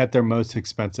 I got their most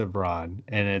expensive rod,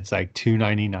 and it's like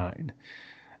 $299.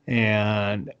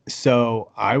 And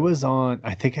so I was on,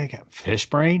 I think I got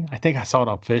Fishbrain. I think I saw it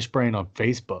on Fishbrain on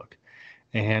Facebook.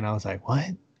 And I was like, what?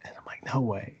 And I'm like, no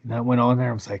way. And I went on there.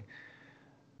 I was like,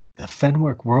 the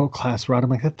Fenwick World Class rod. I'm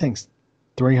like, that thing's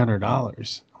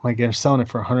 $300. I'm like, they're selling it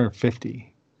for $150.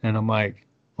 And I'm like,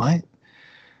 what?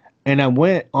 And I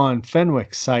went on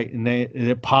Fenwick's site, and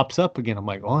it pops up again. I'm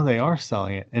like, oh, they are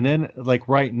selling it. And then like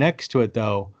right next to it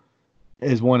though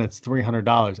is one that's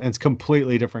 $300, and it's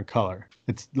completely different color.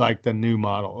 It's like the new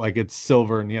model, like it's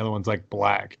silver, and the other one's like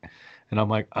black. And I'm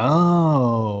like,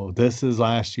 oh, this is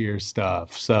last year's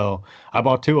stuff. So I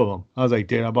bought 2 of them. I was like,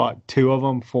 dude, I bought 2 of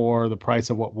them for the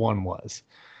price of what one was.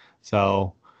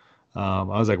 So I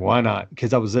was like, why not?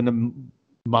 Because I was in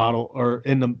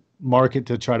the market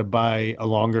to try to buy a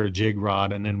longer jig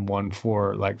rod, and then one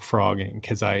for like frogging,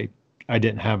 because I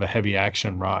didn't have a heavy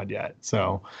action rod yet.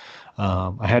 So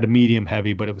I had a medium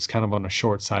heavy, but it was kind of on the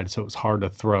short side, so it was hard to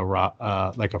throw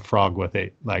like a frog with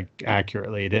it, like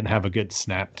accurately. It didn't have a good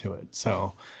snap to it.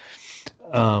 So,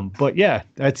 but yeah,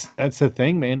 that's the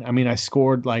thing, man. I mean, I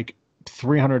scored like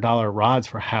 $300 rods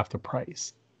for half the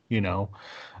price,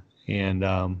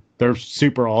 and they're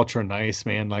super ultra nice,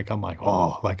 man. Like I'm like,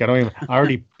 oh, like I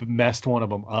already messed one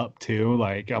of them up too.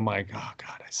 Like I'm like, oh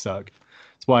God, I suck.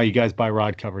 That's why you guys buy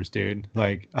rod covers, dude.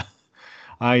 Like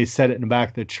I set it in the back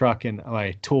of the truck in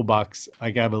my toolbox. I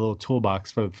got a little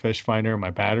toolbox for the fish finder and my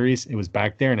batteries. It was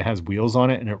back there, and it has wheels on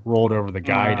it, and it rolled over the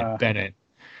guide and bent it.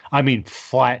 I mean,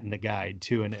 flattened the guide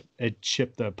too, and it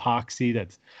chipped the epoxy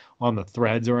that's on the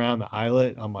threads around the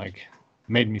eyelet. I'm like,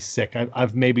 made me sick.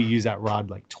 I've maybe used that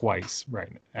rod like twice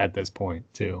right at this point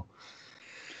too.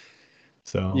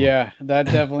 So yeah, that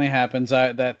definitely happens.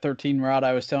 That 13 rod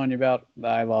I was telling you about,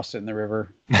 I lost it in the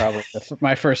river. Probably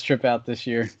my first trip out this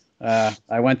year.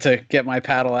 I went to get my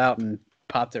paddle out and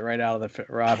popped it right out of the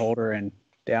rod holder, and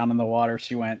down in the water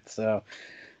she went. So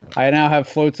I now have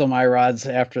floats on my rods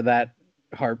after that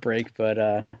heartbreak,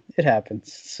 but it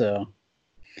happens. So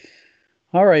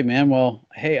all right, man. Well,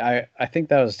 hey, I think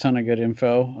that was a ton of good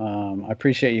info. I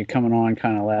appreciate you coming on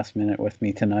kind of last minute with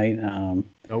me tonight.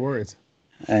 No worries.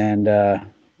 And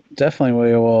definitely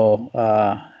we will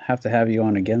have to have you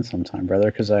on again sometime, brother,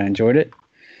 because I enjoyed it.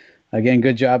 Again,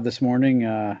 good job this morning.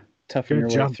 Toughing your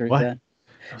way through that.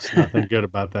 There's nothing good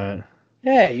about that.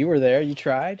 Yeah, you were there. You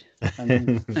tried. I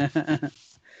mean,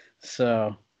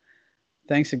 so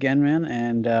thanks again, man.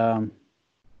 And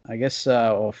I guess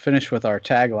we'll finish with our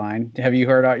tagline. Have you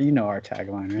heard our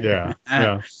tagline, right? Yeah.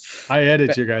 Yeah. I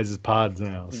edit your guys' pods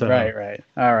now. So. Right.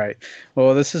 All right.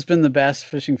 Well, this has been the Bass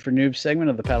Fishing for Noobs segment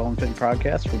of the Paddle and Fin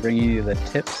podcast. We're bringing you the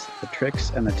tips, the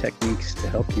tricks, and the techniques to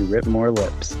help you rip more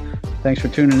lips. Thanks for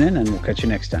tuning in, and we'll catch you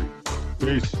next time.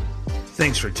 Peace.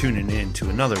 Thanks for tuning in to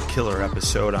another killer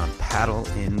episode on Paddle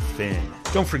and Fin.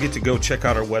 Don't forget to go check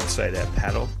out our website at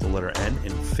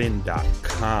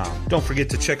paddle_n_fin.com. Don't forget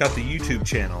to check out the YouTube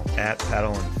channel at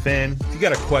Paddle and Fin. If you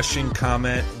got a question,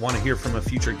 comment, want to hear from a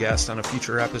future guest on a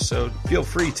future episode, feel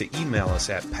free to email us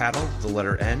at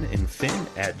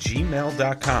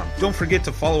paddle_n_fin@gmail.com. Don't forget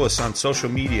to follow us on social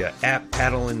media at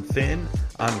Paddle and Fin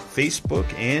on Facebook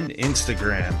and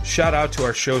Instagram. Shout out to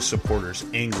our show supporters,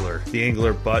 Angler. The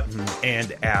Angler button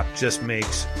and app just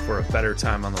makes for a better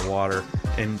time on the water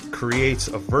and creates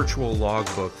a virtual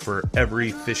logbook for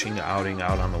every fishing outing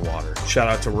out on the water. Shout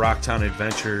out to Rocktown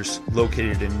Adventures,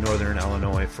 located in northern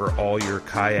Illinois, for all your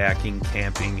kayaking,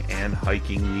 camping, and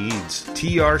hiking needs.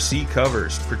 TRC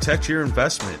Covers, protect your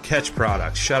investment. Catch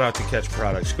Products, shout out to Catch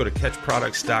Products. Go to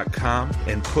catchproducts.com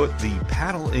and put the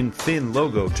Paddle and Fin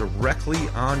logo directly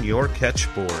on your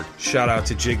catch board. Shout out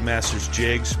to Jigmasters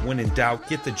Jigs. When in doubt,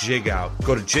 get the jig out.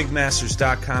 Go to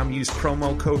jigmasters.com, use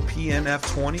promo code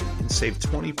PNF20 and save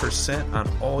 20% on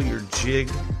all your jig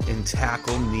and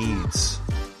tackle needs.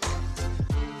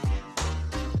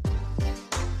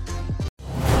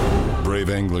 Brave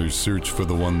anglers search for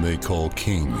the one they call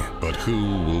king, but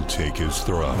who will take his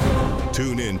throne?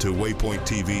 Tune in to Waypoint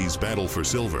TV's Battle for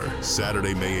Silver,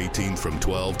 Saturday, May 18th from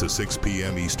 12 to 6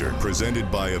 p.m. Eastern,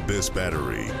 presented by Abyss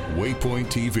Battery. Waypoint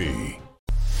TV.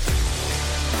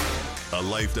 A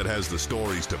life that has the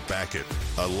stories to back it.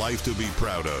 A life to be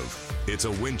proud of. It's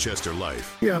a Winchester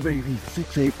life. Yeah, baby.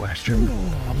 6'8" Western.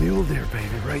 Oh, mule deer,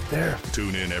 baby, right there.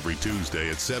 Tune in every Tuesday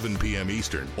at 7 p.m.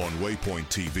 Eastern on Waypoint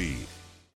TV.